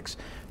in the mix.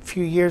 A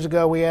few years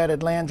ago, we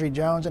added Landry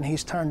Jones, and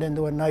he's turned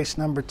into a nice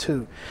number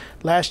 2.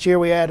 Last year,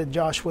 we added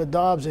Joshua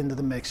Dobbs into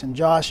the mix, and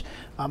Josh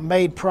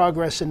made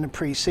progress in the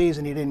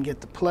preseason. He didn't get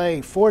to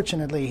play.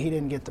 Fortunately, he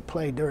didn't get to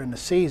play during the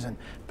season,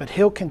 but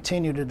he'll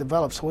continue to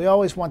develop. So we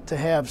always want to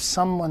have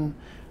someone,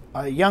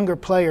 a younger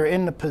player,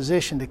 in the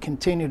position to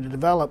continue to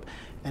develop.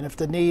 And if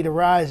the need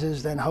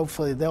arises, then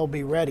hopefully they'll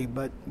be ready.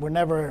 But we're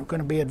never going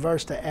to be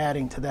adverse to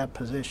adding to that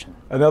position.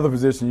 Another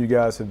position you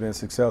guys have been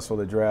successful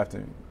at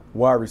drafting,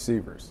 wide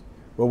receivers.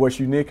 But what's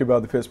unique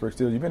about the Pittsburgh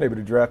Steelers, you've been able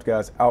to draft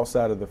guys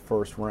outside of the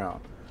first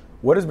round.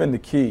 What has been the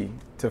key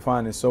to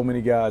finding so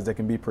many guys that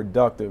can be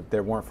productive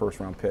that weren't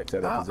first-round picks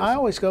at that position? I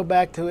always go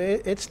back to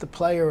it's the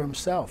player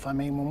himself. I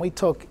mean, when we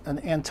took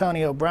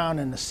Antonio Brown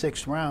in the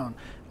 6th round,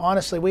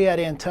 honestly, we had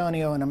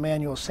Antonio and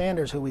Emmanuel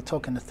Sanders, who we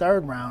took in the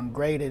 3rd round,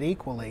 graded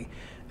equally.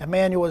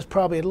 Emmanuel was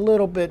probably a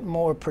little bit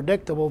more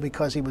predictable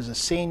because he was a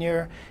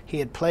senior. He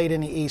had played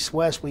in the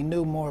East-West. We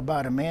knew more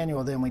about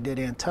Emmanuel than we did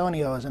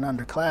Antonio as an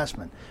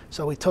underclassman.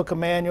 So we took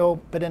Emmanuel,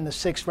 but in the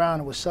 6th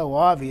round it was so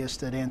obvious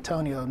that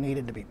Antonio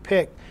needed to be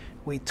picked.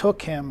 We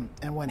took him,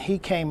 and when he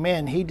came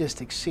in, he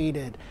just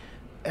exceeded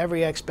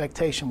every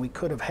expectation we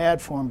could have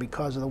had for him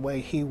because of the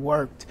way he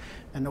worked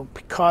and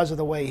because of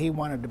the way he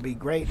wanted to be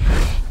great.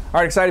 All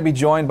right, excited to be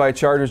joined by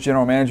Chargers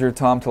General Manager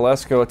Tom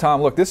Telesco.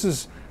 Tom, look, this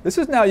is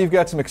now you've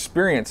got some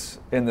experience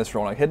in this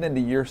role, like heading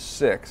into year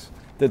 6.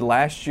 Did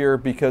last year,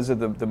 because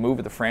of the move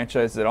of the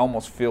franchise, did it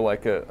almost feel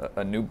like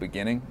a new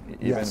beginning,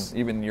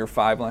 even year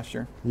 5 last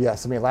year?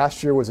 Yes, I mean,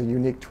 last year was a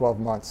unique 12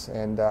 months,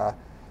 and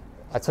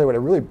I tell you what, it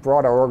really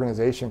brought our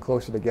organization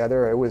closer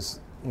together. It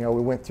was, we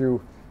went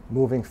through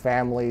moving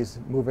families,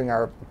 moving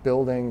our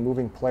building,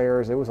 moving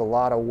players. It was a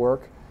lot of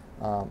work.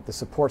 The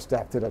support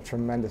staff did a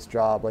tremendous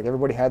job. Like,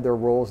 everybody had their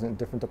roles in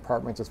different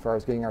departments as far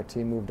as getting our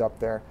team moved up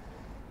there.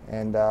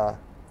 And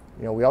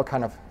we all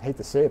kind of, hate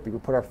to say it, but we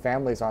put our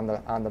families on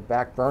the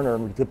back burner,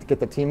 and we get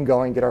the team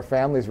going, get our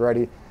families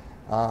ready.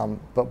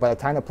 But by the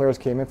time the players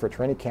came in for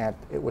training camp,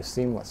 it was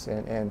seamless.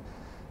 And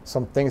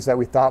some things that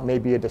we thought may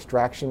be a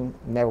distraction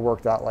never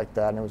worked out like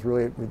that. And it was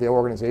really the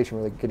organization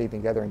really getting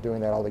together and doing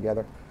that all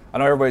together. I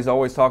know everybody's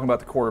always talking about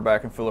the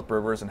quarterback and Phillip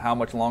Rivers and how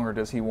much longer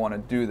does he want to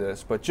do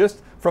this. But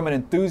just from an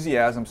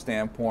enthusiasm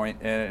standpoint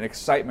and an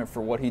excitement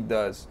for what he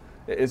does,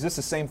 is this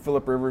the same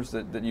Phillip Rivers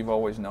that you've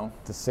always known?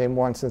 The same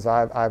one since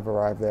I've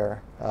arrived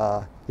there.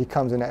 He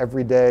comes in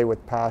every day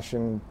with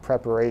passion,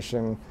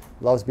 preparation,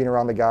 loves being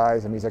around the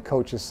guys. I mean, he's a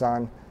coach's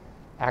son,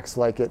 acts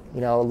like it,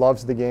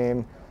 loves the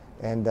game.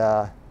 And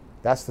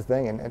that's the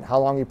thing. And how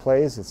long he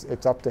plays,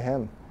 it's up to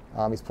him.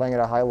 He's playing at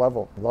a high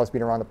level. He loves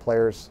being around the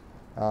players.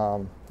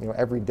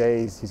 Every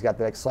day he's got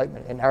that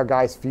excitement. And our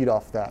guys feed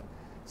off that,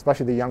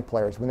 especially the young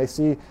players. When they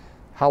see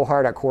how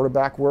hard our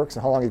quarterback works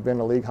and how long he's been in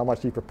the league, how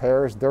much he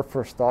prepares, their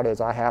first thought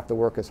is, I have to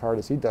work as hard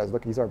as he does.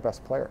 Look, he's our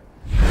best player.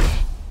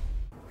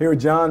 Here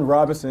with John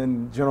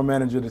Robinson, general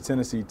manager of the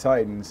Tennessee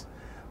Titans.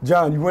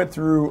 John, you went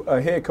through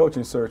a head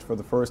coaching search for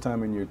the first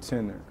time in your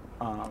tenure.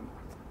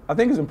 I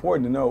think it's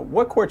important to know,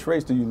 what core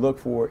traits do you look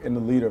for in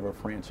the leader of a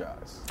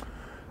franchise?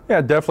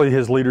 Yeah, definitely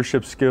his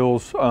leadership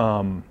skills,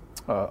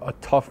 a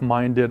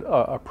tough-minded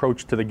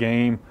approach to the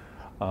game,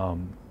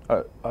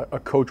 a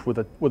coach with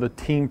a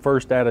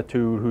team-first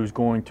attitude who's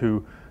going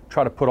to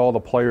try to put all the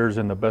players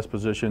in the best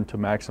position to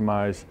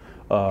maximize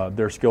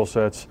their skill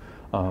sets.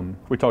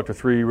 We talked to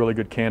 3 really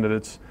good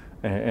candidates,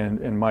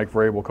 and Mike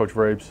Vrabel, Coach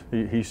Vrabes,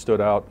 he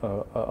stood out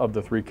of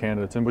the 3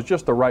 candidates and was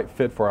just the right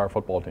fit for our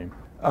football team.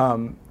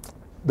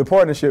 The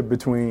partnership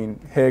between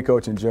head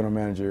coach and general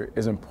manager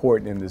is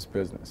important in this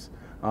business.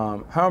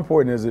 How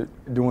important is it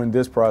during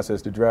this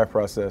process, the draft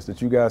process,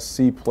 that you guys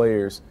see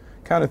players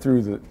kind of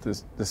through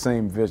the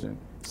same vision?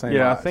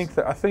 Yeah, eyes?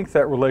 I think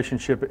that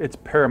relationship, it's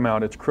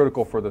paramount. It's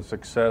critical for the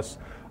success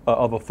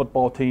of a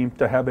football team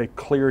to have a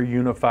clear,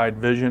 unified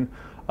vision.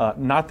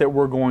 Not that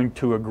we're going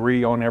to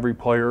agree on every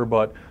player,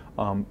 but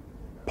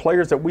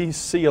players that we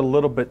see a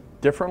little bit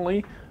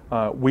differently,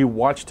 we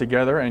watch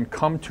together and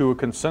come to a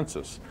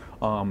consensus.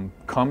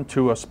 Come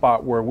to a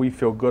spot where we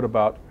feel good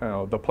about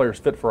the players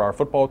fit for our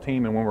football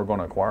team and when we're going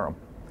to acquire them.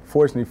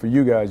 Fortunately for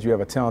you guys, you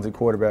have a talented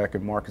quarterback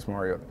in Marcus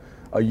Mariota,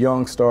 a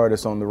young star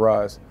that's on the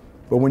rise.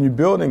 But when you're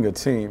building a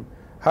team,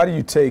 how do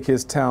you take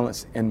his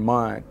talents in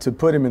mind to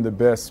put him in the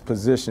best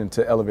position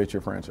to elevate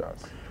your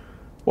franchise?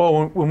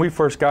 Well, when we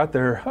first got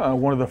there,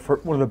 one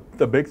of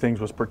the big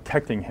things was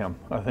protecting him.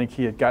 I think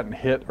he had gotten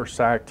hit or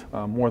sacked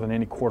more than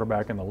any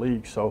quarterback in the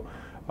league. So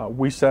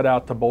we set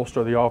out to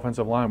bolster the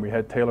offensive line. We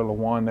had Taylor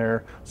Lewan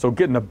there. So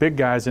getting the big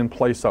guys in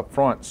place up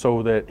front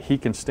so that he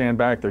can stand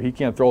back there. He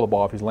can't throw the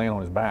ball if he's laying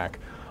on his back.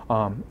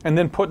 And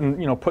then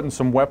putting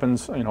some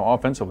weapons,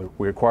 offensively.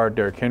 We acquired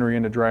Derrick Henry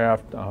in the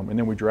draft, and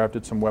then we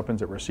drafted some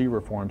weapons at receiver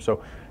for him.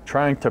 So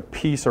trying to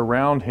piece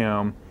around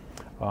him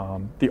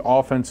the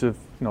offensive,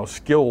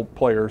 skill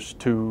players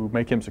to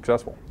make him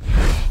successful.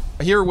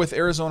 Here with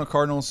Arizona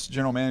Cardinals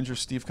general manager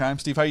Steve Keim.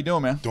 Steve, how you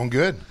doing, man? Doing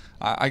good.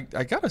 I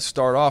got to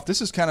start off.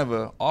 This is kind of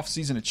an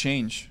off-season of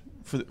change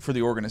for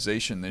the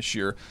organization this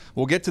year.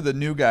 We'll get to the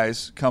new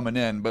guys coming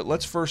in, but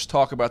let's first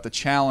talk about the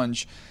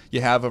challenge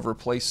you have of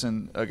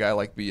replacing a guy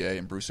like B.A.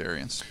 and Bruce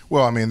Arians.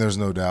 Well, I mean, there's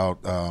no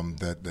doubt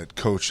that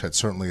Coach had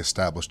certainly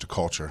established a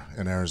culture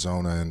in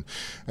Arizona,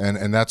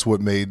 and that's what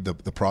made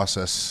the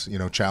process,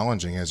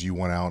 challenging as you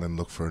went out and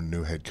looked for a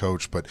new head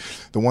coach. But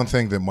the one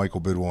thing that Michael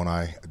Bidwell and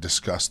I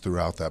discussed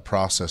throughout that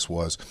process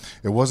was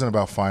it wasn't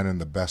about finding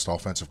the best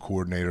offensive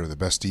coordinator or the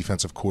best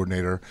defensive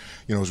coordinator.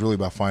 It was really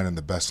about finding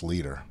the best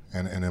leader.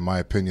 And in my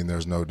opinion,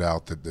 there's no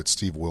doubt that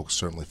Steve Wilks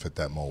certainly fit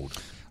that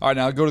mold. All right,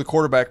 now go to the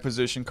quarterback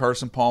position.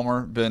 Carson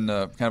Palmer, been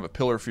kind of a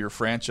pillar for your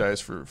franchise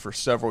for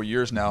several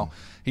years now.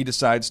 He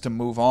decides to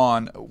move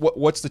on.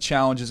 What's the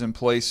challenges in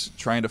place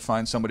trying to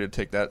find somebody to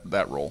take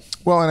that role?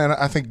 Well, and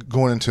I think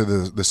going into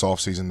this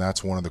offseason,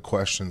 that's one of the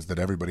questions that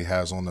everybody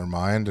has on their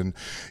mind. And,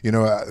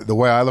 the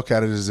way I look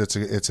at it is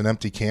it's an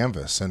empty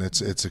canvas, and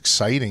it's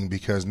exciting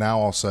because now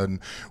all of a sudden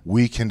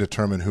we can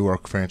determine who our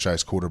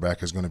franchise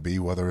quarterback is going to be,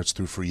 whether it's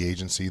through free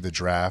agency, the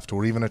draft,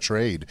 or even a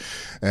trade.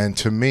 And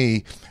to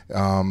me,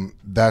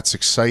 that's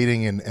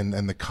exciting,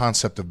 and the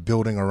concept of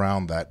building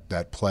around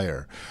that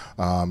player.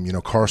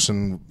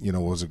 Carson,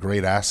 was a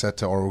great asset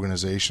to our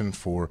organization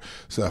for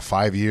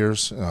 5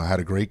 years, had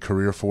a great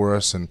career for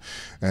us, and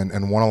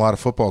won a lot of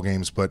football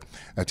games. But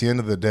at the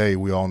end of the day,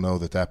 we all know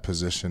that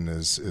position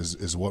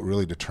is what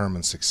really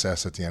determines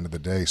success at the end of the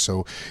day.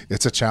 So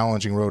it's a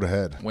challenging road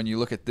ahead. When you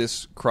look at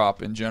this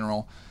crop in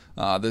general,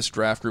 this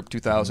draft group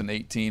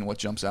 2018, what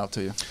jumps out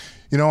to you?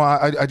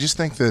 I just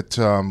think that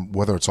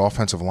whether it's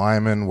offensive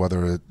linemen,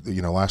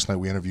 last night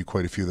we interviewed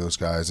quite a few of those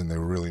guys, and they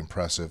were really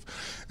impressive.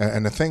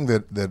 And the thing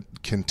that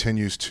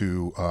continues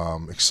to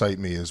excite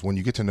me is when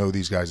you get to know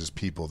these guys as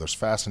people. There's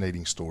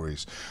fascinating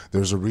stories.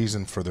 There's a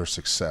reason for their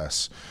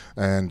success,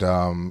 and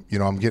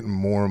I'm getting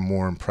more and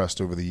more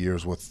impressed over the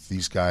years with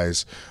these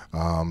guys,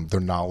 their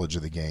knowledge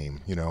of the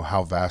game.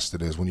 How vast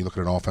it is when you look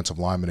at an offensive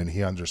lineman and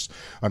he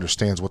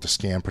understands what the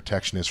scan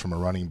protection is from a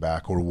running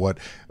back, or what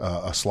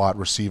a slot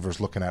receiver is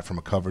looking at from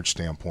a coverage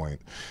standpoint.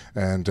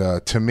 And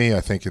to me,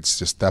 I think it's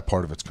just that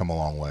part of it's come a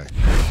long way.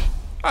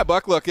 All right,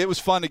 Buck, look, it was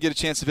fun to get a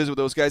chance to visit with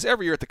those guys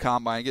every year at the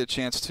Combine, get a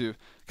chance to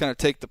kind of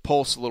take the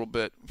pulse a little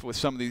bit with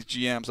some of these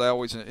GMs. I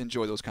always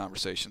enjoy those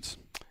conversations.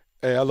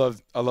 Hey, I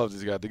love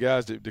these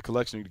guys. The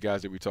collection of the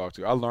guys that we talked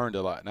to. I learned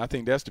a lot, and I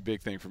think that's the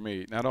big thing for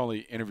me. Not only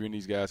interviewing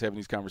these guys, having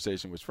these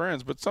conversations with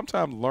friends, but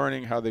sometimes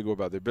learning how they go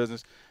about their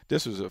business.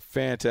 This was a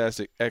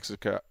fantastic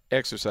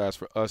exercise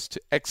for us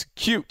to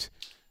execute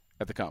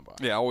at the Combine.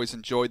 Yeah, I always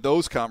enjoyed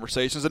those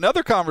conversations.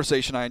 Another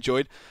conversation I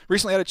enjoyed,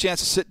 recently had a chance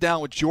to sit down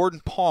with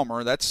Jordan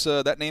Palmer.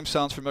 That name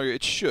sounds familiar.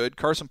 It should.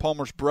 Carson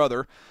Palmer's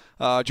brother.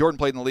 Jordan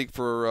played in the league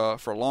for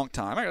a long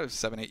time. I got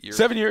 7-8 years.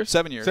 7 years.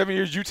 7 years. 7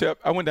 years UTEP.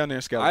 I went down there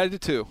and scouted. I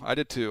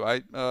did too.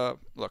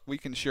 Look, we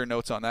can share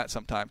notes on that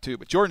sometime too.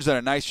 But Jordan's done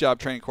a nice job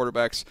training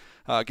quarterbacks,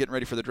 getting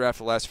ready for the draft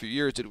the last few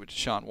years. Did it with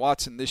Deshaun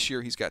Watson this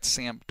year. He's got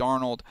Sam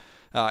Darnold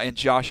and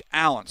Josh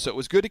Allen. So it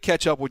was good to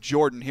catch up with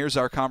Jordan. Here's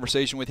our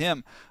conversation with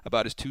him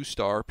about his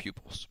 2-star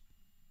pupils.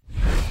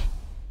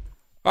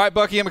 All right,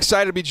 Bucky, I'm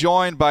excited to be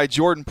joined by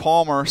Jordan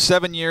Palmer.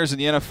 7 years in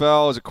the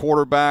NFL as a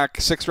quarterback,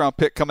 6th-round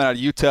pick coming out of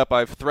UTEP.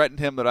 I've threatened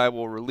him that I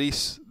will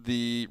release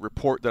the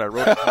report that I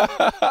wrote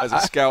as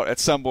a scout at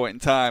some point in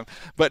time.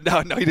 But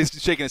no, he's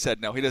shaking his head.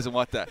 No, he doesn't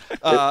want that.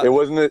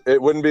 It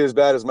wouldn't be as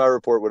bad as my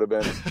report would have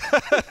been.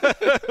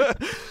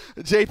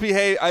 JP,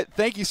 hey,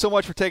 thank you so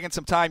much for taking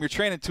some time. You're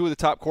training 2 of the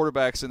top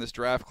quarterbacks in this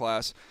draft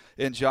class,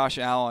 in Josh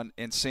Allen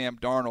and Sam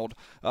Darnold.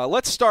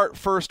 Let's start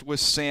first with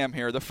Sam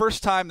here. The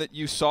first time that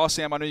you saw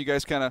Sam, I know you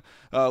guys kind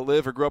of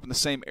live or grew up in the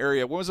same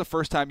area. When was the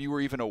first time you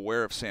were even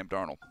aware of Sam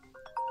Darnold?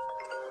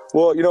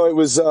 Well, it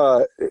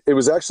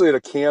was actually at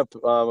a camp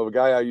of a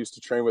guy I used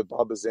to train with,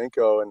 Bob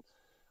Bazenko, and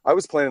I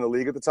was playing in the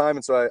league at the time,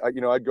 and so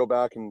I'd go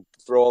back and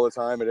throw all the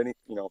time at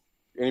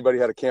anybody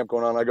had a camp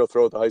going on. I go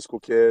throw with the high school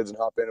kids and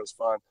hop in. It was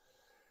fun.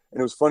 And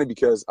it was funny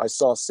because I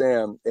saw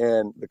Sam,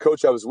 and the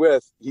coach I was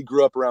with, he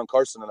grew up around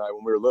Carson and I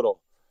when we were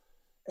little.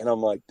 And I'm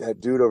like, that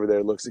dude over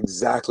there looks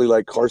exactly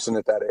like Carson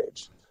at that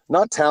age.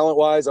 Not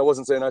talent-wise. I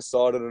wasn't saying I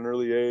saw it at an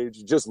early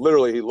age. Just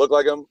literally, he looked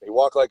like him. He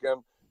walked like him.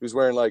 He was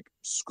wearing, like,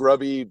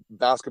 scrubby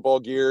basketball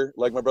gear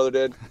like my brother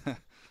did.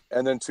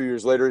 And then 2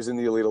 years later, he's in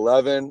the Elite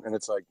 11. And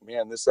it's like,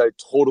 man, this guy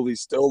totally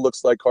still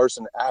looks like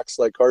Carson, acts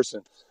like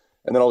Carson.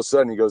 And then all of a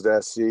sudden, he goes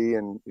to SC,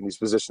 and he's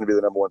positioned to be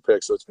the #1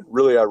 pick. So it's been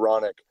really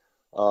ironic.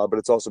 But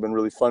it's also been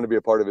really fun to be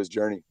a part of his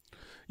journey.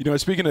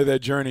 Speaking of that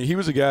journey, he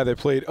was a guy that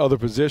played other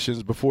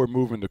positions before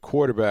moving to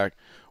quarterback.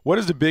 What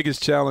is the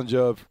biggest challenge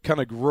of kind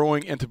of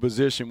growing into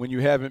position when you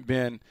haven't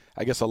been,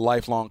 I guess, a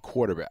lifelong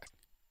quarterback?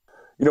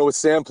 With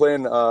Sam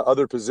playing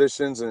other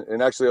positions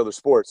and actually other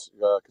sports,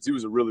 because he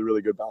was a really,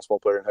 really good basketball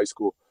player in high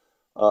school,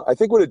 I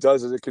think what it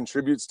does is it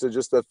contributes to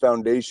just the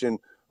foundation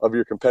of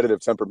your competitive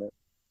temperament.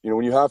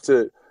 When you have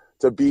to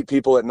beat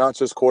people at not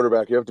just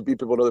quarterback, you have to beat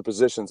people in other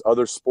positions,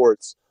 other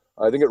sports.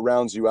 I think it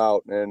rounds you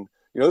out. And,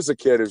 this is a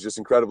kid who's just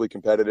incredibly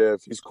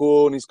competitive. He's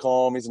cool and he's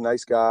calm. He's a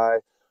nice guy,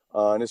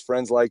 and his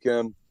friends like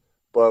him.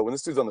 But when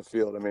this dude's on the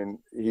field,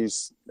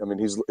 he's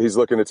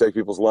looking to take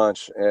people's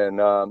lunch,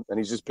 and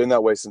he's just been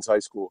that way since high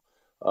school.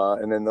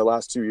 And then the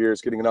last 2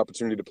 years, getting an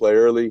opportunity to play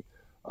early,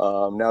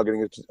 now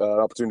getting an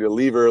opportunity to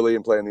leave early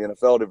and play in the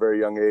NFL at a very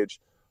young age.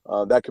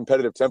 That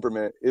competitive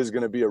temperament is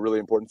going to be a really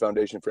important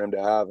foundation for him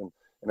to have.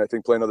 And I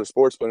think playing other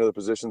sports, playing other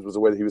positions was a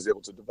way that he was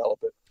able to develop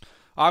it.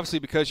 Obviously,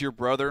 because you're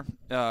brother,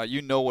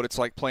 you know what it's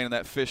like playing in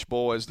that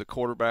fishbowl as the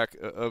quarterback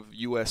of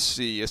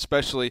USC,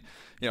 especially,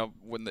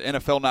 when the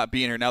NFL not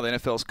being here. Now the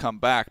NFL's come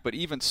back. But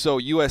even so,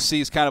 USC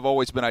has kind of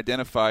always been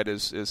identified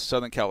as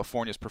Southern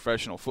California's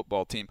professional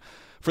football team.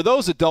 For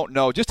those that don't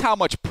know, just how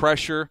much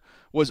pressure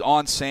was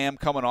on Sam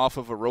coming off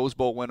of a Rose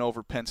Bowl win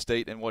over Penn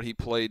State and what he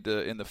played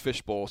in the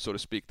fishbowl, so to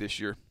speak, this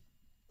year?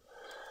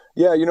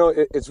 Yeah,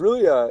 it's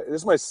really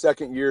this is my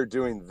second year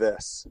doing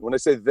this. When I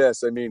say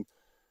this, I mean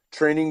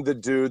training the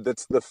dude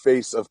that's the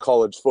face of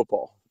college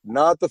football.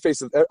 Not the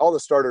face of – all the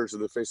starters are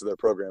the face of their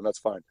program. That's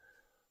fine.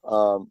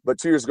 But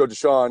 2 years ago,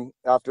 Deshaun,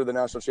 after the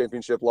national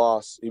championship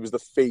loss, he was the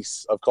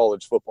face of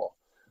college football.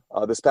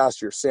 This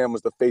past year, Sam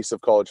was the face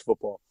of college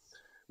football.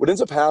 What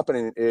ends up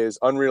happening is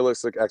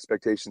unrealistic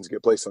expectations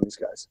get placed on these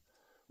guys,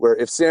 where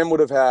if Sam would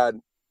have had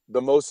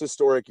the most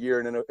historic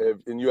year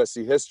in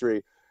USC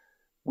history,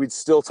 we'd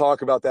still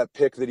talk about that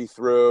pick that he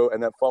threw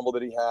and that fumble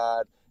that he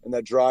had and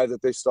that drive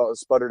that they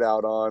sputtered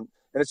out on.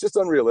 And it's just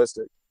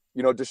unrealistic.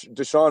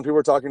 Deshaun, people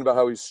were talking about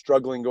how he's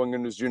struggling going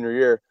into his junior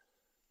year.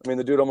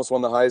 The dude almost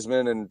won the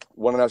Heisman and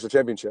won a national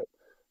championship.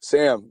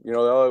 Sam,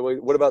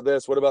 what about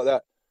this? What about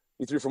that?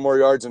 He threw for more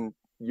yards and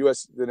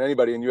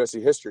anybody in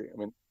USC history. I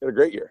mean, he had a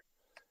great year.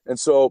 And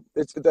so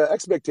the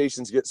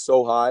expectations get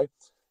so high.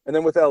 And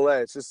then with LA,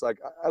 it's just like,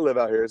 I live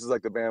out here. This is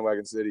like the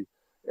bandwagon city.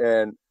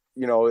 And,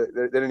 you know,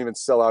 they didn't even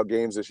sell out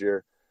games this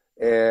year.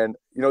 And,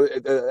 you know,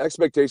 the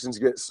expectations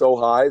get so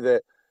high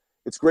that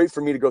it's great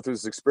for me to go through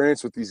this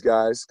experience with these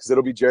guys, because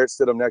it'll be Jarrett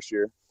Stidham next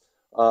year,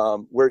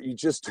 where you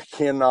just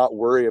cannot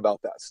worry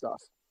about that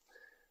stuff.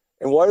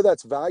 And why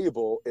that's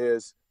valuable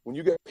is when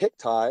you get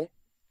picked high,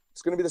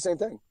 it's going to be the same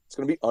thing. It's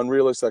going to be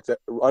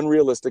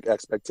unrealistic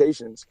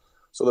expectations.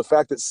 So the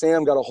fact that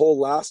Sam got a whole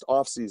last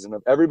offseason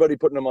of everybody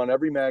putting him on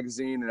every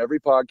magazine and every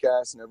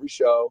podcast and every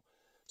show,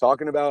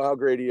 talking about how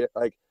great he is,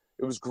 like,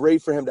 it was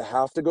great for him to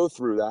have to go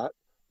through that,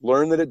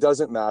 learn that it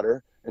doesn't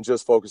matter, and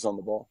just focus on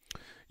the ball.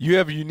 You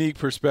have a unique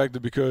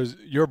perspective because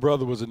your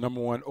brother was a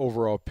number 1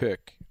 overall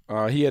pick.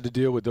 He had to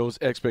deal with those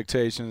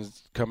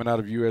expectations coming out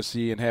of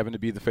USC and having to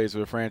be the face of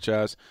the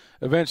franchise.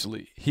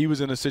 Eventually, he was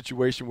in a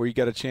situation where he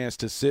got a chance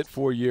to sit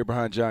for a year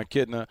behind Jon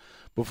Kitna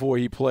before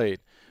he played.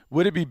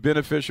 Would it be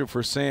beneficial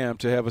for Sam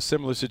to have a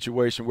similar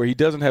situation where he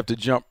doesn't have to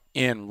jump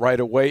in right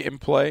away and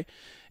play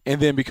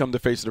and then become the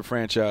face of the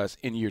franchise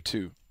in year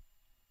 2?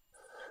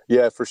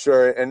 Yeah, for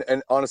sure.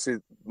 And honestly,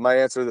 my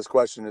answer to this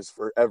question is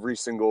for every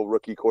single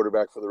rookie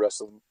quarterback for the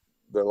rest of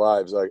their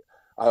lives. Like,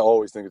 I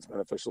always think it's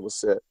beneficial to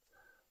sit.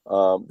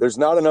 There's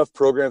not enough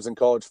programs in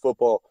college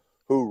football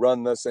who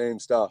run the same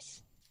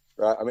stuff,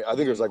 right? I mean, I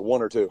think there's like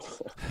 1 or 2.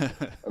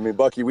 I mean,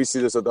 Bucky, we see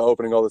this at the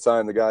opening all the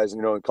time. The guys,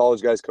 you know, and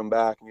college guys come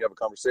back and you have a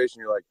conversation.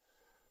 You're like,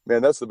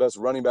 man, that's the best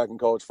running back in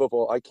college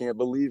football. I can't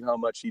believe how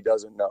much he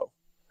doesn't know.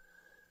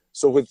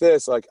 So with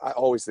this, like, I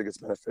always think it's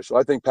beneficial.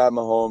 I think Pat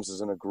Mahomes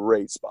is in a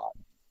great spot.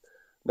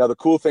 Now, the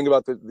cool thing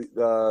about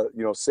the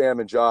you know,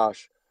 Sam and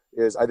Josh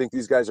is I think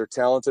these guys are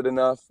talented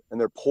enough and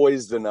they're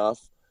poised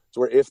enough to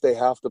where if they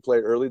have to play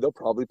early, they'll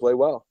probably play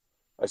well.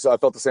 I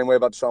felt the same way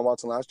about Deshaun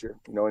Watson last year,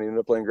 you know, and he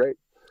ended up playing great.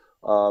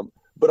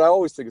 But I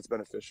always think it's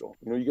beneficial.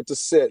 You know, you get to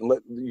sit and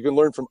you can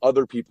learn from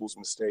other people's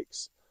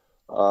mistakes.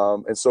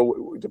 And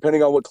so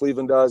depending on what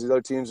Cleveland does, these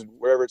other teams,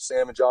 wherever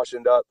Sam and Josh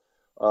end up,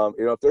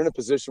 you know, if they're in a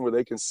position where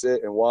they can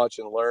sit and watch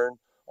and learn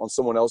on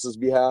someone else's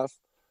behalf,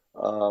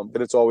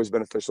 then it's always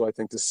beneficial, I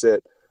think, to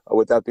sit.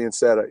 With that being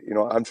said, you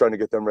know, I'm trying to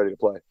get them ready to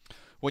play.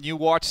 When you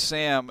watch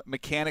Sam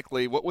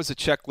mechanically, what was the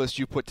checklist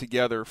you put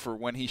together for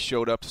when he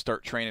showed up to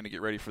start training to get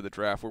ready for the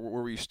draft? Where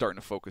were you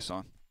starting to focus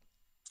on?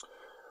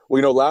 Well,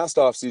 you know, last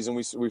offseason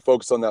we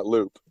focused on that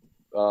loop,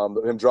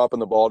 him dropping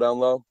the ball down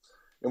low.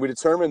 And we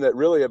determined that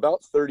really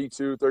about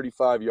 32,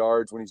 35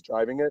 yards when he's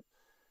driving it,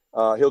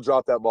 he'll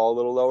drop that ball a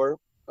little lower.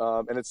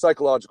 And it's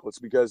psychological. It's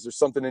because there's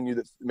something in you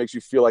that makes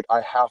you feel like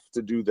I have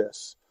to do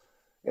this.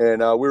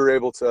 And we were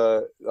able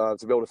to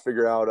be able to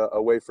figure out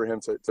a way for him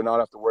to not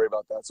have to worry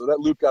about that. So that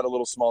loop got a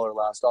little smaller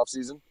last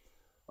offseason.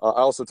 I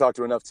also talked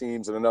to enough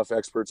teams and enough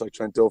experts like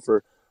Trent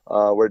Dilfer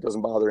where it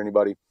doesn't bother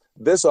anybody.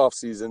 This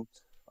offseason,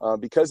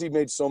 because he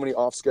made so many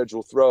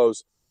off-schedule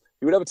throws,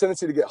 he would have a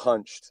tendency to get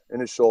hunched in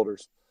his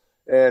shoulders.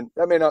 And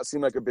that may not seem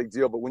like a big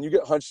deal, but when you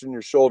get hunched in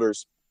your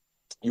shoulders,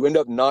 you end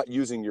up not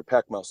using your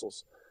pec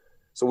muscles.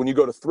 So when you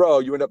go to throw,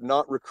 you end up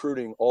not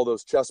recruiting all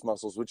those chest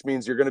muscles, which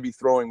means you're going to be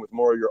throwing with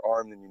more of your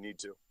arm than you need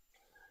to.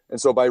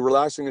 And so by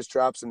relaxing his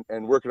traps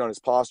and working on his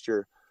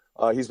posture,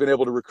 he's been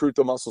able to recruit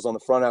the muscles on the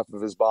front half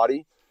of his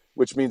body,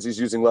 which means he's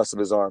using less of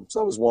his arm. So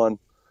that was one.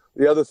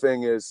 The other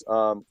thing is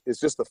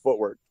just the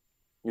footwork.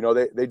 You know,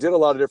 they did a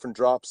lot of different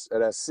drops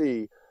at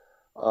SC,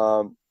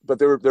 but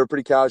they were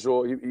pretty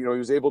casual. He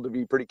was able to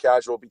be pretty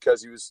casual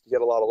because he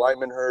had a lot of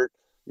linemen hurt.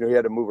 You know, he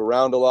had to move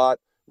around a lot.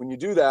 When you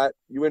do that,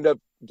 you end up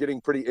getting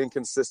pretty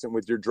inconsistent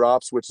with your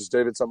drops, which is,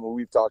 David, something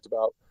we've talked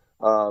about.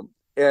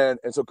 And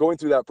so going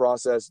through that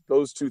process,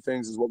 those two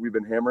things is what we've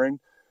been hammering.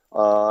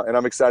 And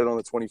I'm excited on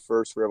the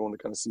 21st for everyone to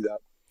kind of see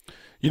that.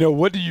 You know,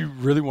 what do you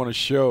really want to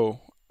show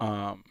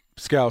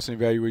scouts and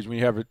evaluators when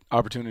you have an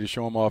opportunity to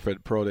show them off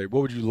at Pro Day?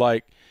 What would you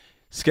like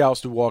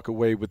scouts to walk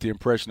away with the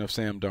impression of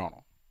Sam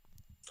Darnold?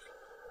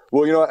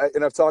 Well, you know,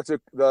 and I've talked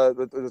to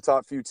the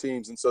top few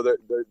teams, and so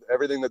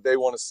everything that they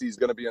want to see is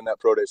going to be in that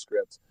Pro Day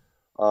script.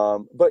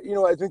 But, you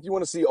know, I think you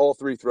want to see all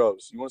three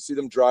throws. You want to see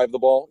them drive the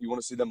ball. You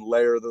want to see them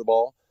layer the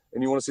ball.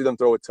 And you want to see them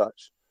throw a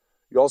touch.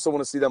 You also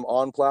want to see them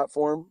on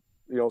platform,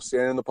 you know,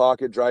 standing in the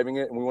pocket, driving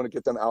it. And we want to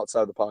get them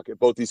outside the pocket.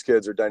 Both these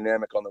kids are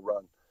dynamic on the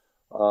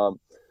run.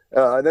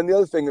 And then the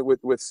other thing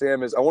with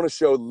Sam is I want to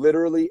show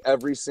literally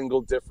every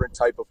single different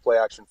type of play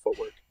action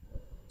footwork.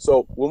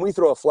 So when we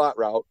throw a flat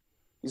route,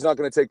 he's not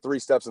going to take 3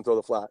 steps and throw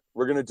the flat.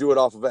 We're going to do it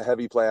off of a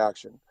heavy play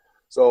action.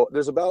 So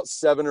there's about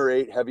 7 or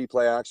 8 heavy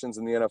play actions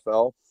in the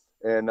NFL.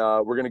 And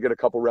we're going to get a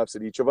couple reps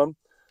at each of them,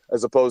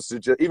 as opposed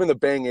to even the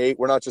bang 8.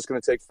 We're not just going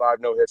to take 5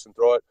 no hits and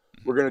throw it.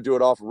 We're going to do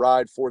it off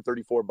ride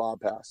 434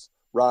 bob pass,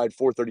 ride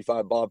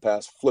 435 bob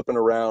pass, flipping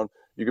around.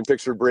 You can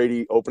picture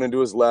Brady opening to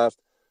his left,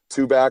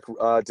 2 back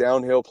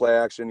downhill play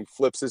action. He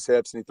flips his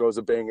hips and he throws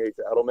a bang 8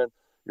 to Edelman.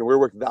 You know, we're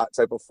working that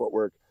type of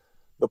footwork.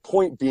 The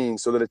point being,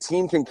 so that a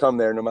team can come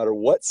there, no matter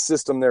what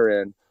system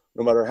they're in,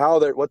 no matter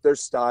what their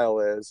style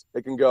is,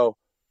 they can go,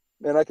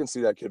 man, I can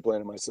see that kid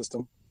playing in my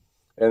system,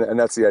 and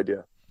that's the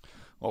idea.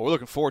 Well, we're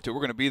looking forward to it. We're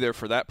going to be there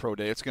for that pro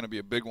day. It's going to be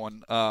a big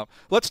one.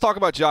 Let's talk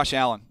about Josh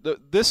Allen.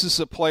 This is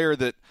a player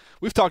that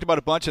we've talked about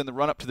a bunch in the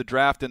run-up to the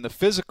draft, and the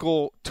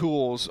physical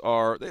tools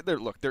are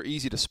they're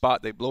easy to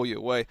spot. They blow you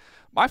away.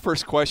 My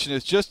first question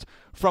is just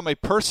from a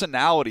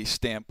personality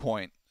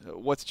standpoint,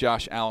 what's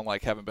Josh Allen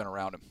like, having been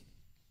around him?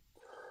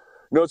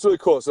 No, it's really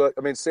cool. So,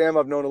 I mean, Sam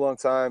I've known a long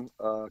time.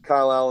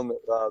 Kyle Allen,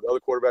 the other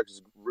quarterback,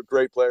 is a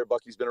great player.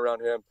 Bucky's been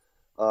around him.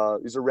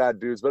 These are rad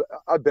dudes, but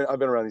I've been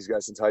around these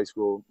guys since high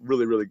school.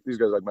 Really, really, these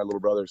guys are like my little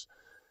brothers.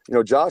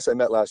 Josh I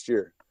met last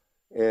year,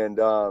 and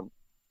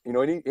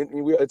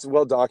it's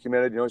well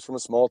documented. He's from a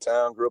small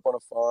town, grew up on a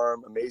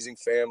farm, amazing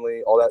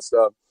family, all that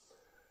stuff.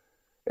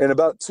 And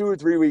about 2 or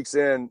 3 weeks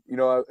in,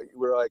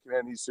 we're like,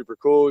 man, he's super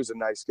cool. He's a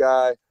nice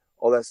guy,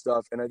 all that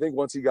stuff. And I think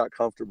once he got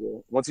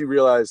comfortable, once he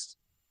realized,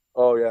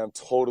 oh yeah, I'm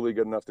totally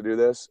good enough to do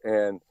this,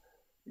 and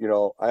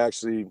I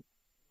actually,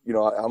 I'm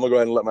gonna go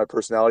ahead and let my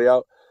personality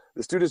out.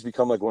 This dude has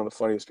become like one of the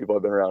funniest people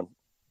I've been around.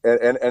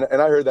 And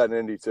I heard that in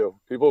Indy too.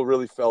 People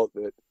really felt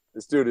that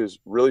this dude is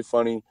really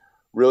funny,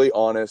 really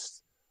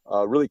honest,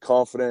 really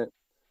confident.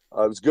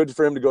 It was good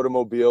for him to go to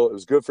Mobile. It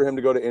was good for him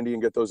to go to Indy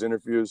and get those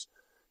interviews.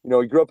 He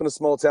grew up in a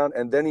small town,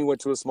 and then he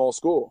went to a small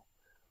school.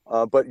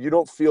 But you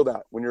don't feel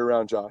that when you're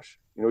around Josh.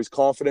 He's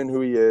confident in who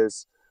he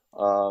is.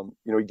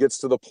 He gets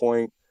to the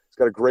point. He's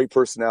got a great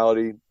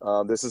personality.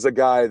 This is a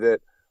guy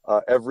that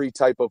every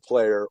type of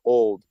player,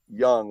 old,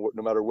 young,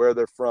 no matter where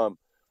they're from,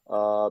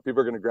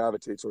 people are going to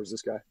gravitate towards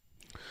this guy.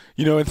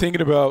 And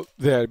thinking about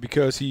that,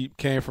 because he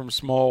came from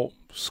small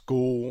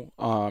school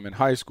in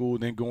high school,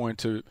 then going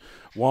to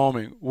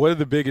Wyoming, what are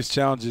the biggest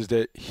challenges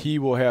that he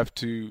will have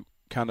to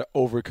kind of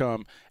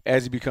overcome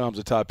as he becomes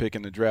a top pick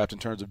in the draft in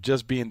terms of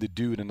just being the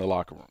dude in the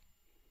locker room?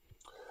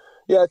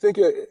 Yeah, I think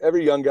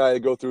every young guy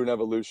go through an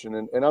evolution,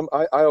 and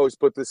I always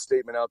put this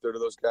statement out there to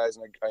those guys,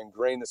 and I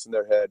ingrain this in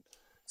their head.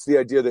 It's the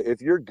idea that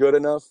if you're good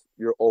enough,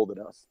 you're old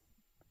enough.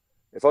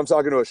 If I'm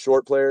talking to a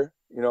short player,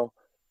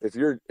 if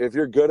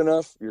you're good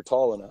enough, you're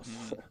tall enough.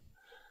 Mm-hmm.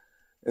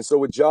 And so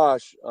with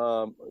Josh,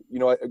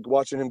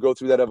 watching him go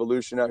through that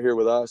evolution out here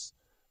with us,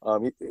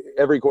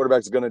 every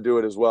quarterback's going to do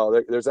it as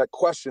well. There's that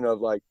question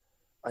of like,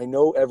 I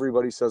know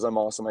everybody says I'm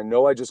awesome. I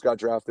know I just got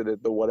drafted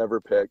at the whatever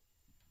pick,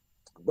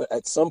 but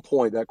at some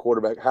point that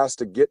quarterback has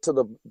to get to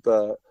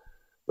the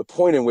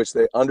point in which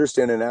they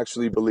understand and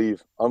actually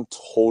believe I'm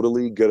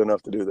totally good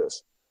enough to do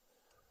this.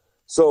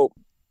 So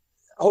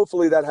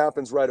hopefully that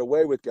happens right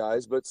away with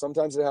guys, but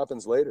sometimes it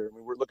happens later. I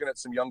mean, we're looking at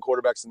some young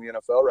quarterbacks in the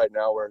NFL right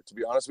now where, to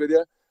be honest with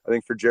you, I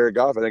think for Jared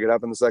Goff, I think it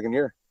happened the second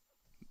year.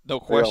 No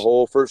question. The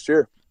whole first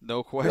year.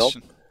 No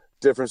question.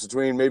 Difference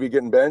between maybe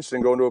getting benched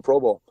and going to a Pro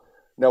Bowl.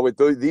 Now with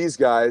these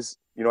guys,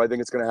 I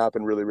think it's going to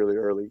happen really, really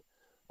early.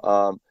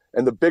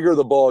 And the bigger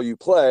the ball you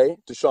play,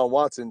 Deshaun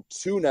Watson,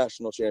 2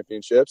 national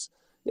championships,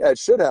 yeah, it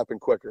should happen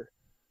quicker.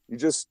 You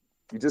just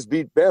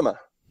beat Bama.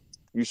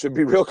 You should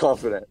be real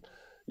confident.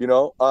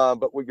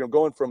 But we're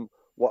going from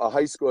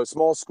a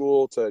small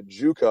school to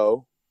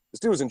JUCO. This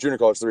dude was in junior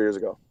college 3 years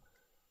ago.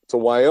 To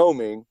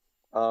Wyoming,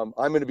 I'm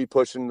going to be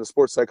pushing the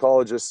sports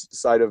psychologist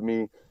side of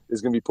me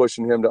is going to be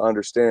pushing him to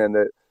understand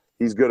that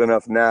he's good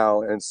enough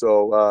now, and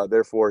so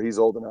therefore he's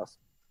old enough.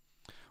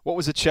 What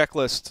was the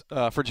checklist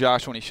for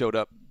Josh when he showed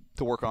up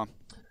to work on?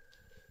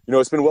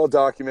 It's been well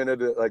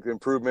documented, like the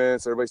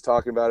improvements. Everybody's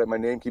talking about it. My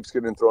name keeps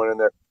getting thrown in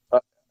there.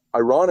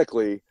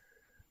 Ironically,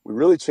 we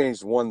really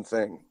changed one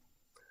thing.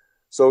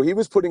 So he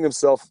was putting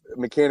himself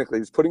mechanically,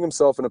 he was putting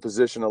himself in a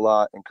position a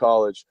lot in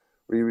college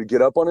where he would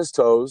get up on his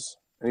toes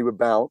and he would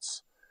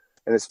bounce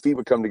and his feet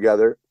would come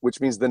together, which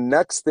means the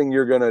next thing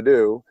you're going to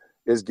do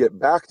is get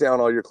back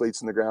down all your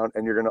cleats in the ground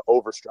and you're going to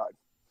overstride.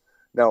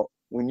 Now,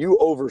 when you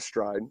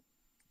overstride,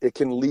 it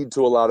can lead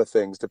to a lot of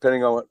things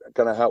depending on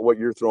what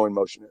your throwing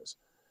motion is.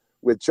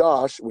 With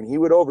Josh, when he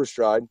would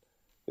overstride,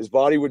 his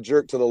body would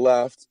jerk to the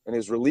left and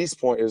his release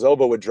point, his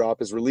elbow would drop,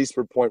 his release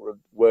point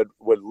would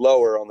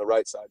lower on the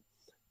right side.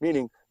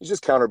 Meaning he's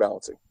just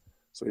counterbalancing.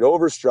 So he'd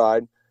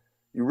overstride.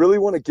 You really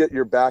want to get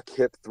your back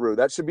hip through.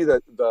 That should be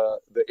the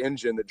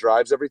engine that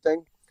drives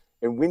everything.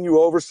 And when you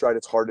overstride,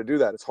 it's hard to do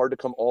that. It's hard to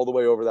come all the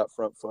way over that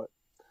front foot.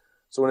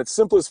 So in its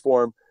simplest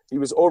form, he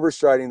was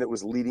overstriding that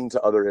was leading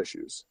to other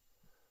issues.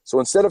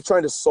 So instead of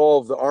trying to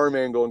solve the arm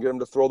angle and get him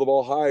to throw the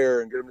ball higher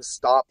and get him to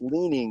stop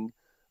leaning,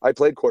 I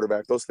played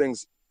quarterback. Those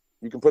things,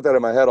 you can put that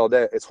in my head all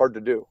day. It's hard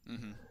to do.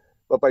 Mm-hmm.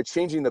 But by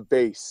changing the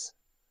base,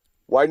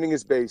 widening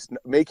his base,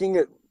 making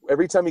it,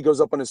 every time he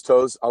goes up on his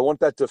toes, I want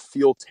that to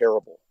feel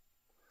terrible.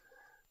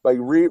 By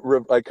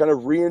kind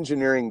of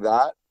re-engineering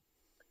that,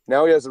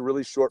 now he has a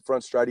really short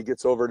front stride. He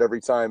gets over it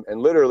every time. And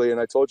literally, and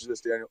I told you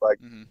this, Daniel,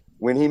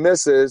 when he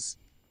misses,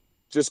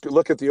 just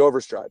look at the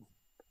overstride.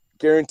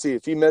 Guarantee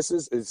if he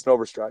misses, it's an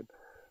overstride.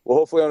 Well,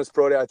 hopefully on his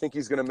pro day, I think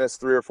he's going to miss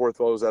 3 or 4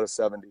 throws out of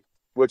 70,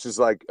 which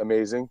is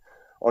amazing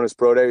on his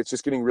pro day. It's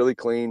just getting really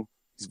clean.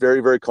 He's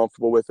very, very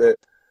comfortable with it.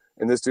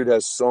 And this dude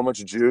has so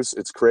much juice.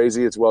 It's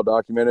crazy. It's well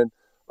documented.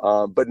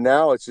 But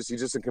now he's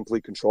just in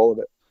complete control of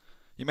it.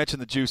 You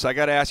mentioned the juice. I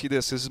got to ask you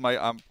this.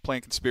 I'm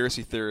playing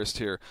conspiracy theorist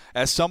here.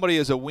 As somebody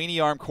as a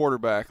weenie arm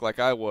quarterback like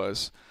I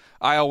was,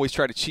 I always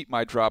try to cheat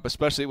my drop,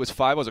 especially it was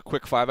 5. It was a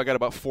quick 5. I got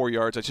about 4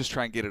 yards. I just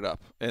try and get it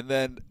up. And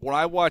then when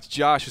I watched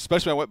Josh,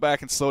 especially when I went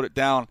back and slowed it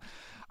down,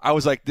 I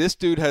was like, this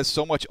dude has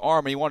so much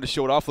arm, and he wanted to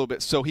show it off a little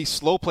bit. So he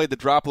slow played the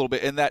drop a little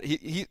bit, and that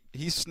he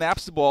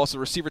snaps the ball, so the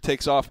receiver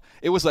takes off.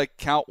 It was like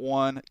count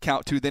 1,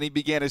 count 2. Then he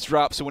began his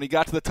drop. So when he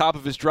got to the top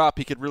of his drop,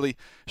 he could really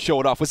show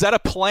it off. Was that a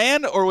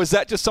plan, or was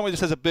that just somebody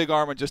just has a big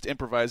arm and just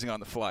improvising on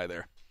the fly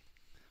there?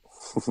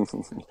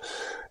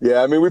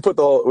 Yeah, I mean, we put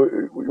the whole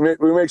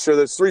we make sure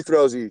there's 3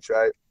 throws each,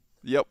 right?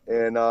 Yep.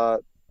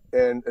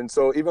 And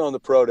so even on the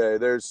pro day,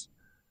 there's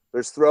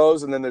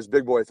throws and then there's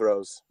big boy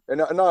throws, and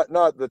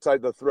not the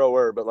type of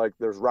thrower, but like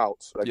there's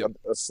routes, like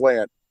a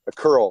slant, a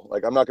curl.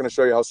 Like I'm not going to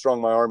show you how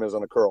strong my arm is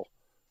on a curl.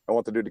 I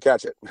want the dude to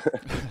catch it.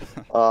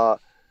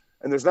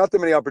 And there's not that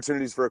many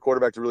opportunities for a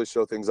quarterback to really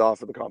show things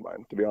off at the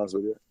combine, to be honest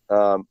with you.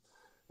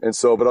 And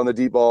so, but on the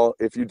deep ball,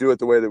 if you do it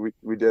the way that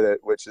we did it,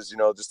 which is,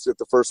 just get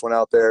the first one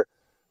out there,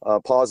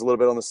 pause a little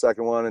bit on the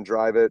second one and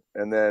drive it,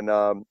 and then,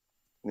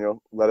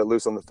 let it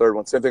loose on the third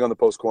one. Same thing on the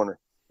post corner.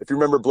 If you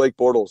remember Blake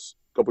Bortles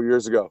a couple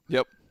years ago.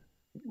 Yep.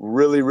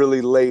 Really,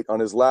 really late on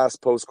his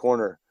last post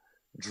corner,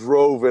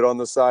 drove it on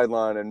the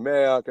sideline, and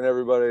Mayock and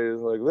everybody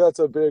is like, that's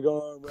a big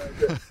arm right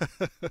there.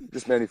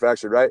 Just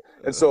manufactured, right?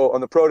 And so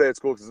on the pro day, it's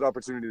cool because it's an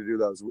opportunity to do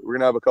those. We're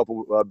going to have a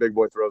couple big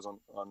boy throws on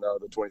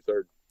the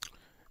 23rd.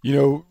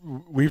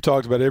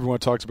 Everyone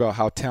talks about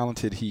how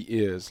talented he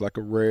is, like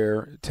a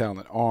rare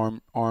talent,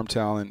 arm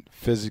talent,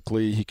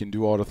 physically. He can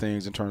do all the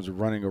things in terms of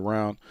running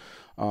around.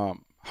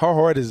 How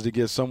hard is it to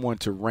get someone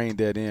to rein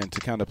that in,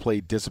 to kind of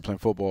play disciplined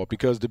football?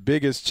 Because the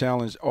biggest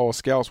challenge all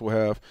scouts will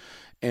have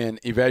in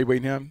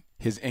evaluating him,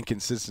 his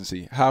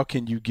inconsistency. How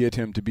can you get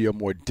him to be a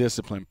more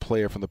disciplined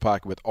player from the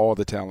pocket with all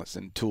the talents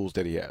and tools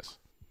that he has?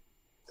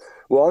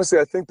 Well, honestly,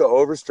 I think the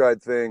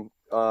overstride thing,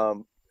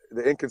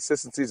 the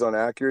inconsistencies on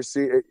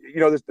accuracy,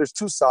 there's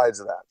 2 sides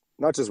of that,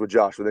 not just with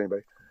Josh, with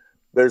anybody.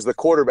 There's the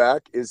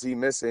quarterback, is he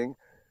missing?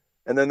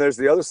 And then there's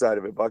the other side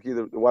of it, Bucky,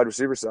 the wide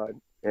receiver side.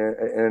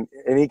 And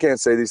he can't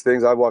say these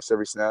things. I've watched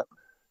every snap.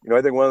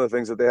 I think one of the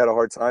things that they had a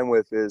hard time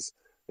with is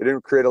they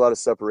didn't create a lot of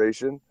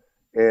separation,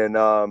 and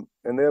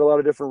they had a lot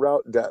of different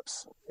route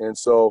depths. And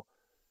so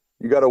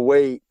you got to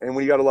wait. And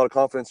when you got a lot of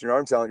confidence in your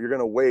arm talent, you're going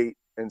to wait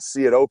and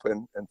see it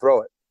open and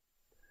throw it.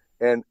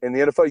 And in the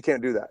NFL, you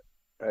can't do that.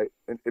 Right?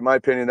 In my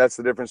opinion, that's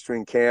the difference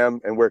between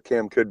Cam and where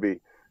Cam could be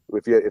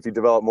if you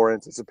develop more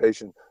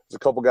anticipation. There's a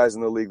couple guys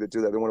in the league that do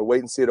that. They want to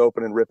wait and see it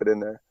open and rip it in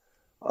there.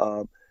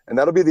 And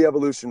that'll be the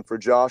evolution for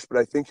Josh, but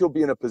I think he'll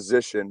be in a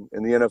position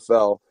in the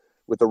NFL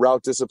with the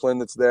route discipline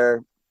that's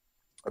there,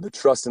 the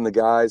trust in the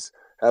guys,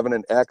 having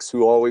an X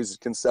who always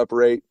can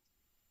separate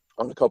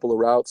on a couple of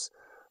routes.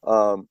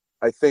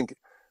 I think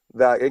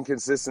that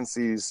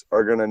inconsistencies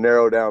are going to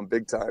narrow down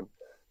big time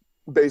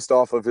based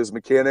off of his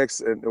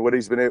mechanics and what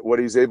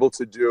he's able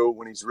to do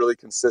when he's really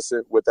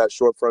consistent with that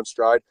short front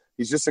stride.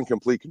 He's just in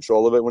complete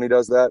control of it when he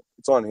does that.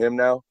 It's on him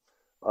now.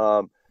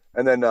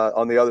 And then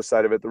on the other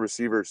side of it, the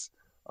receivers,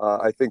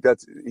 I think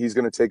he's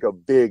going to take a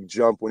big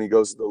jump when he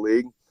goes to the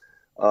league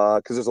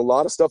because there's a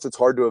lot of stuff that's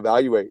hard to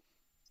evaluate.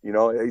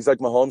 He's like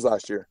Mahomes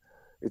last year.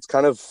 It's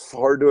kind of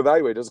hard to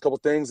evaluate. There's a couple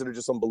things that are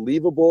just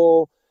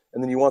unbelievable,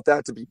 and then you want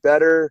that to be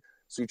better.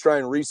 So you try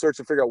and research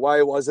and figure out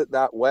why was it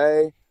that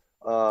way.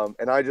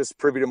 And I just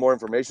privy to more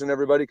information than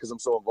everybody because I'm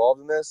so involved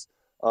in this.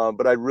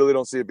 But I really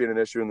don't see it being an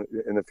issue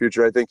in the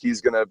future. I think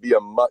he's going to be a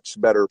much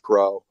better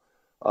pro.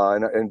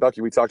 And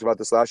Bucky, we talked about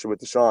this last year with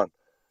Deshaun.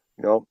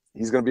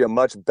 He's going to be a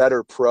much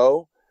better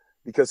pro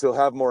because he'll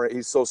have more.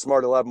 He's so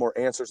smart. He'll have more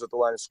answers at the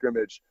line of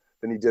scrimmage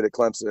than he did at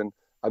Clemson.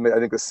 I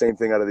think the same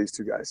thing out of these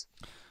 2 guys.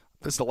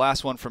 This is the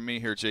last one from me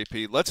here,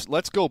 JP.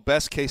 Let's go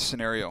best case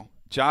scenario.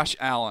 Josh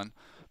Allen,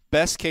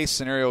 best case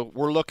scenario.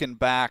 We're looking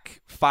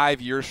back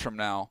 5 years from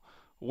now.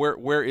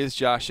 Where is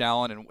Josh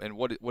Allen, and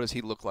what does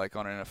he look like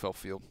on an NFL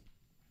field?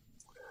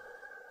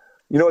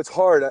 It's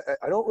hard.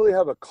 I don't really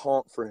have a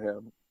comp for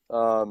him.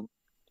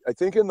 I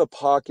think in the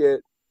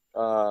pocket,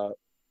 I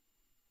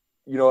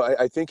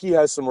think he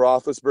has some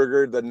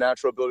Roethlisberger, the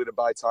natural ability to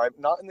buy time,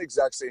 not in the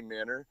exact same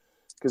manner.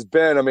 Because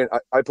Ben,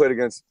 I played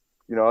against,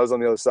 I was on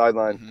the other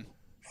sideline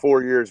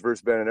 4 years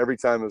versus Ben, and every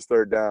time it was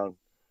third down,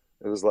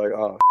 it was like,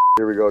 oh,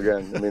 here we go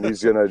again.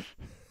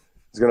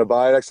 He's gonna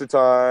buy extra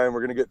time.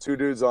 We're gonna get 2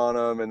 dudes on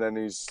him, and then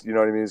he's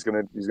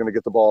gonna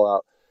get the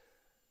ball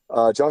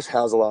out. Josh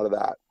has a lot of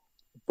that,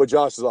 but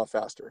Josh is a lot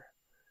faster,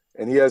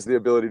 and he has the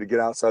ability to get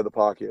outside the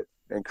pocket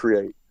and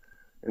create.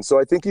 And so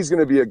I think he's going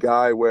to be a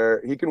guy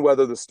where he can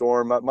weather the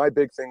storm. My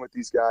big thing with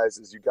these guys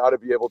is you got to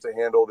be able to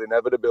handle the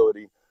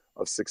inevitability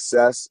of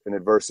success and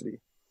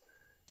adversity.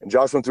 And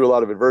Josh went through a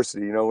lot of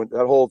adversity. When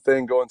that whole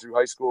thing going through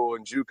high school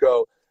and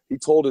JUCO, he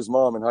told his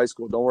mom in high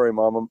school, don't worry,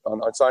 Mom,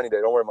 on signing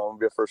day, don't worry, Mom, I'm going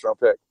to be a first-round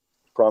pick.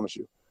 Promise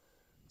you.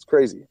 It's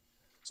crazy.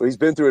 So he's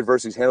been through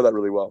adversity. He's handled that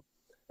really well.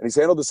 And he's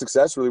handled the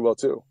success really well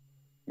too.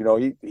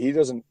 He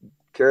doesn't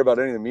care about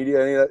any of the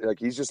media, any of that. Like,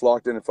 he's just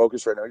locked in and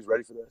focused right now. He's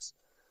ready for this.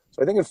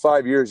 So I think in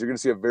 5 years, you're going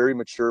to see a very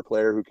mature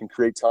player who can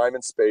create time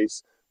and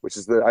space, which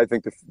is I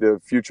think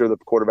the future of the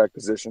quarterback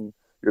position,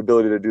 your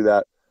ability to do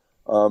that.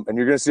 And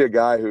you're going to see a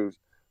guy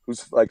who's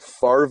who's like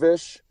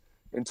Favre-ish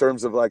in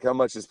terms of like how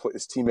much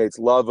his teammates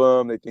love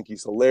him. They think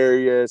he's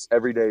hilarious.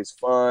 Every day is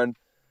fun.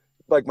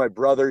 Like my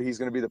brother, he's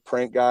going to be the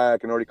prank guy. I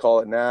can already call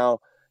it now.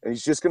 And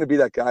he's just going to be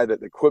that guy that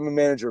the equipment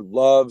manager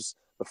loves,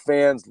 the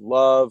fans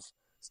love,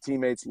 his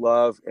teammates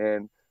love,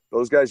 and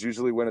those guys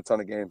usually win a ton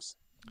of games.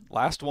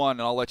 Last one,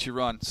 and I'll let you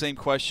run. Same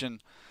question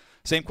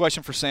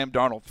for Sam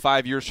Darnold.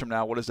 5 years from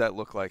now, what does that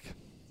look like?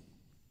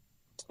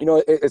 You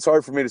know, it's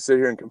hard for me to sit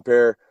here and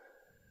compare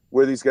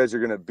where these guys are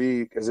going to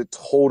be because it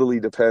totally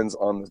depends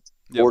on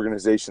the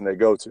organization they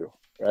go to,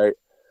 right?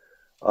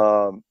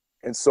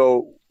 And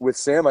so with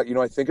Sam, I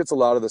think it's a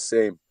lot of the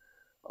same.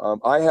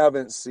 I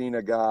haven't seen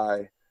a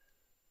guy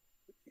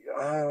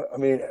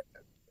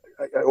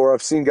or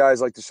I've seen guys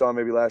like Deshaun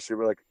maybe last year,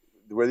 but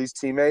where these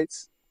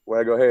teammates, where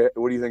I go, hey,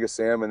 what do you think of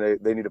Sam? And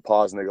they need to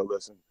pause and they go,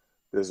 listen,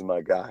 this is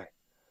my guy.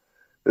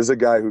 This is a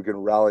guy who can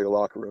rally a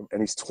locker room.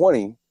 And he's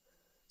 20,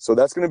 so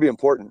that's going to be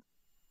important.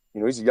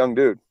 You know, he's a young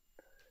dude.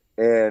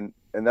 And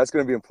that's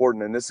going to be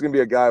important. And this is going to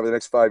be a guy over the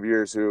next 5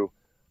 years who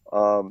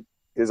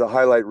is a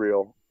highlight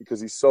reel because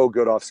he's so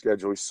good off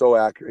schedule. He's so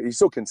accurate. He's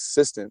so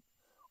consistent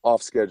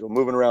off schedule,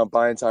 moving around,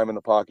 buying time in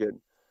the pocket.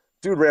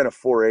 Dude ran a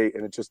 4.8,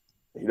 and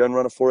he doesn't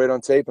run a 4.8 on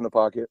tape in the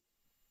pocket.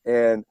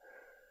 And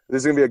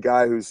this is going to be a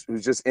guy who's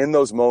just in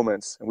those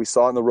moments. And we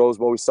saw it in the Rose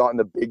Bowl. We saw it in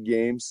the big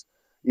games,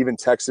 even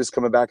Texas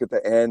coming back at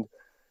the end.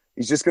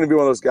 He's just going to be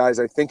one of those guys.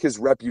 I think his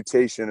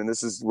reputation, and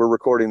we're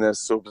recording this,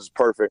 so this is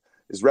perfect.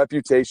 His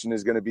reputation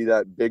is going to be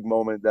that big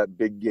moment, that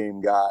big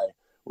game guy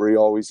where he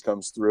always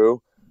comes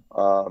through.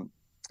 And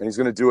he's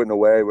going to do it in a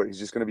way where he's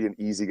just going to be an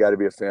easy guy to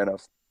be a fan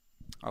of.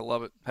 I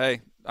love it.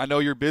 Hey, I know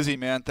you're busy,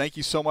 man. Thank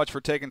you so much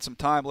for taking some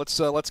time. Let's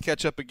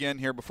catch up again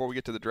here before we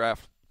get to the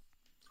draft.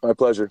 My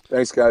pleasure.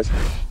 Thanks, guys.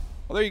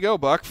 Well, there you go,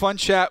 Buck. Fun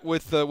chat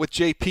with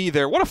JP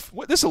there.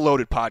 This is a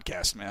loaded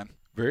podcast, man.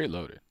 Very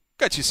loaded.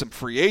 Got you some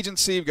free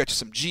agency. We've got you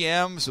some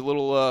GMs, a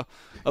little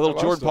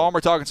Jordan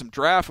Palmer talking some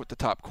draft with the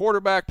top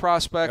quarterback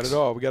prospects. Got it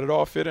all. We got it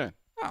all fit in.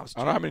 I don't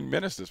know how many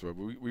minutes this was.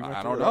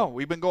 I don't know.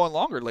 We've been going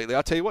longer lately.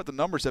 I'll tell you what, the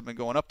numbers have been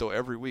going up, though,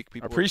 every week.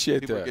 People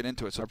get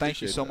into it. So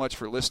thank you so much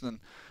for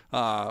listening.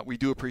 We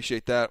do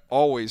appreciate that.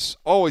 Always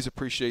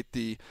appreciate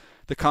the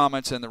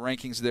comments and the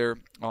rankings there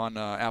on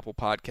Apple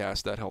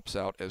Podcasts. That helps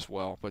out as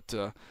well. But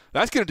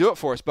that's going to do it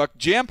for us, Buck.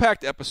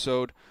 Jam-packed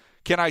episode.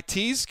 Can I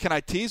tease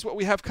what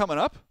we have coming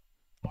up?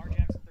 Lamar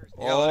Jackson Thursday.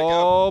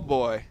 Oh,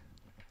 boy.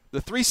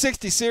 The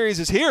 360 series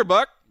is here,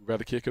 Buck. We've got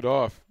to kick it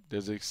off.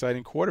 There's an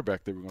exciting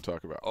quarterback that we're going to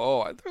talk about.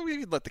 Oh, I think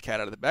we can let the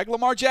cat out of the bag.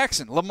 Lamar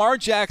Jackson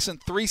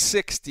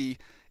 360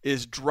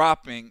 is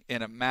dropping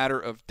in a matter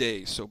of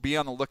days, so be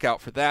on the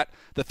lookout for that.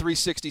 The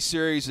 360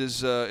 series is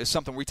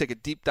something where we take a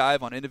deep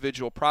dive on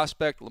individual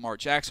prospect. Lamar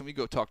Jackson, we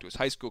go talk to his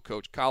high school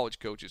coach, college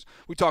coaches.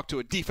 We talk to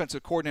a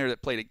defensive coordinator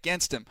that played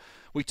against him.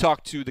 We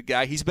talk to the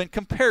guy he's been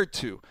compared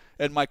to,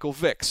 Ed Michael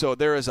Vick. So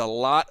there is a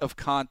lot of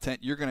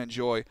content you're going to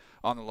enjoy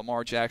on the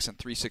Lamar Jackson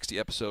 360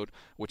 episode,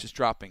 which is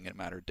dropping in a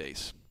matter of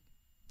days.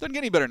 Doesn't get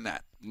any better than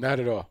that.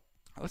 Not at all.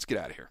 Let's get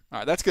out of here. All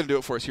right, that's going to do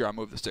it for us here on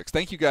Move the Sticks.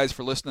 Thank you guys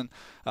for listening.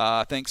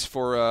 Thanks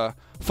for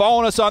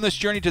following us on this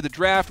journey to the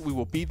draft. We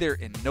will be there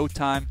in no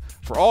time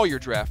for all your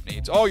draft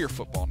needs, all your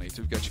football needs.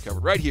 We've got you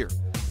covered right here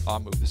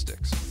on Move the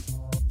Sticks.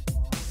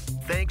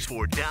 Thanks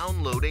for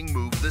downloading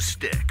Move the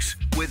Sticks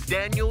with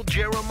Daniel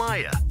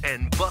Jeremiah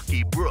and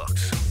Bucky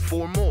Brooks.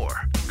 For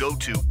more, go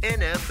to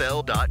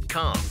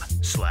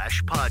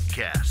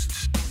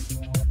nfl.com/podcasts.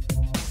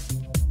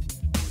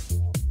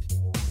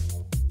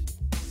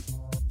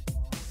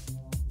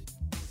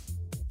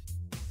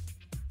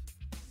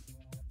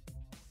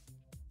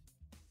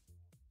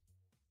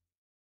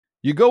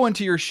 You go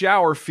into your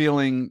shower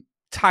feeling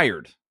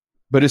tired,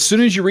 but as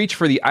soon as you reach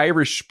for the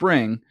Irish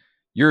Spring,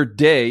 your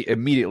day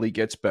immediately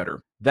gets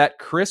better. That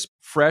crisp,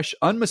 fresh,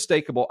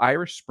 unmistakable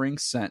Irish Spring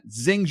scent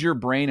zings your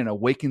brain and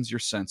awakens your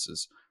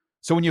senses.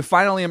 So when you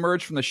finally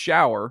emerge from the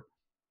shower,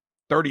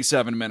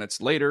 37 minutes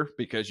later,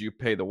 because you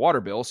pay the water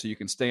bill so you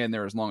can stay in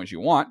there as long as you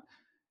want,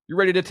 you're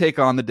ready to take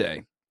on the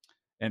day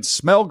and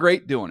smell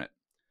great doing it.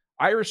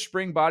 Irish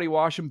Spring Body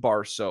Wash and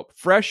Bar Soap.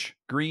 Fresh,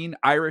 green,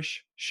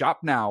 Irish. Shop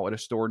now at a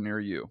store near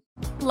you.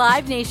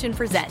 Live Nation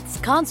presents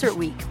Concert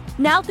Week.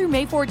 Now through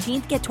May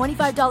 14th, get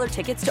 $25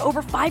 tickets to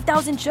over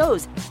 5,000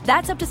 shows.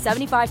 That's up to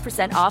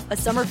 75% off a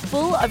summer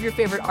full of your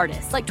favorite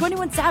artists like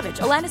 21 Savage,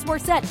 Alanis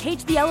Morissette,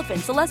 Cage the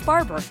Elephant, Celeste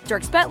Barber,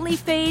 Dierks Bentley,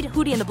 Fade,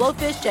 Hootie and the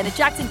Blowfish, Janet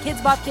Jackson, Kids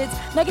Bop Kids,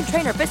 Meghan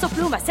Trainor, Peso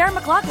Pluma, Sarah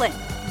McLachlan.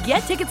 Get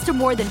tickets to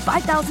more than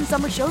 5,000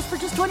 summer shows for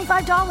just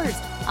 $25.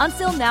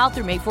 Until now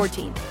through May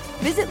 14th.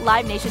 Visit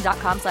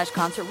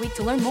LiveNation.com/Concert Week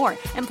to learn more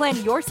and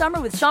plan your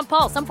summer with Sean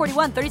Paul, Sum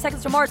 41, 30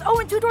 Seconds to Mars,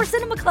 and Two Door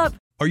Cinema Club.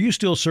 Are you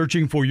still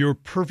searching for your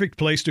perfect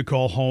place to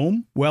call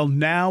home? Well,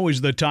 now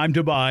is the time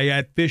to buy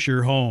at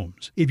Fisher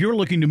Homes. If you're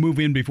looking to move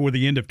in before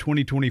the end of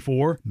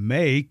 2024,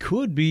 May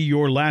could be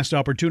your last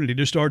opportunity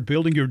to start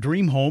building your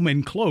dream home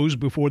and close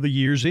before the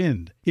year's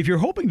end. If you're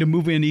hoping to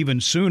move in even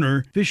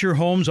sooner, Fisher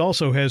Homes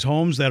also has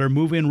homes that are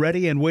move-in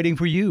ready and waiting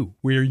for you,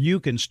 where you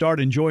can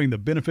start enjoying the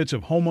benefits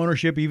of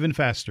homeownership even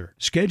faster.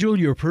 Schedule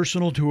your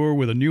personal tour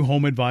with a new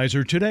home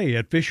advisor today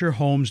at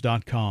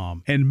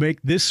FisherHomes.com and make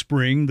this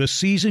spring the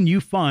season you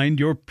find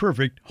your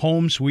perfect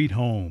home sweet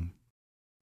home.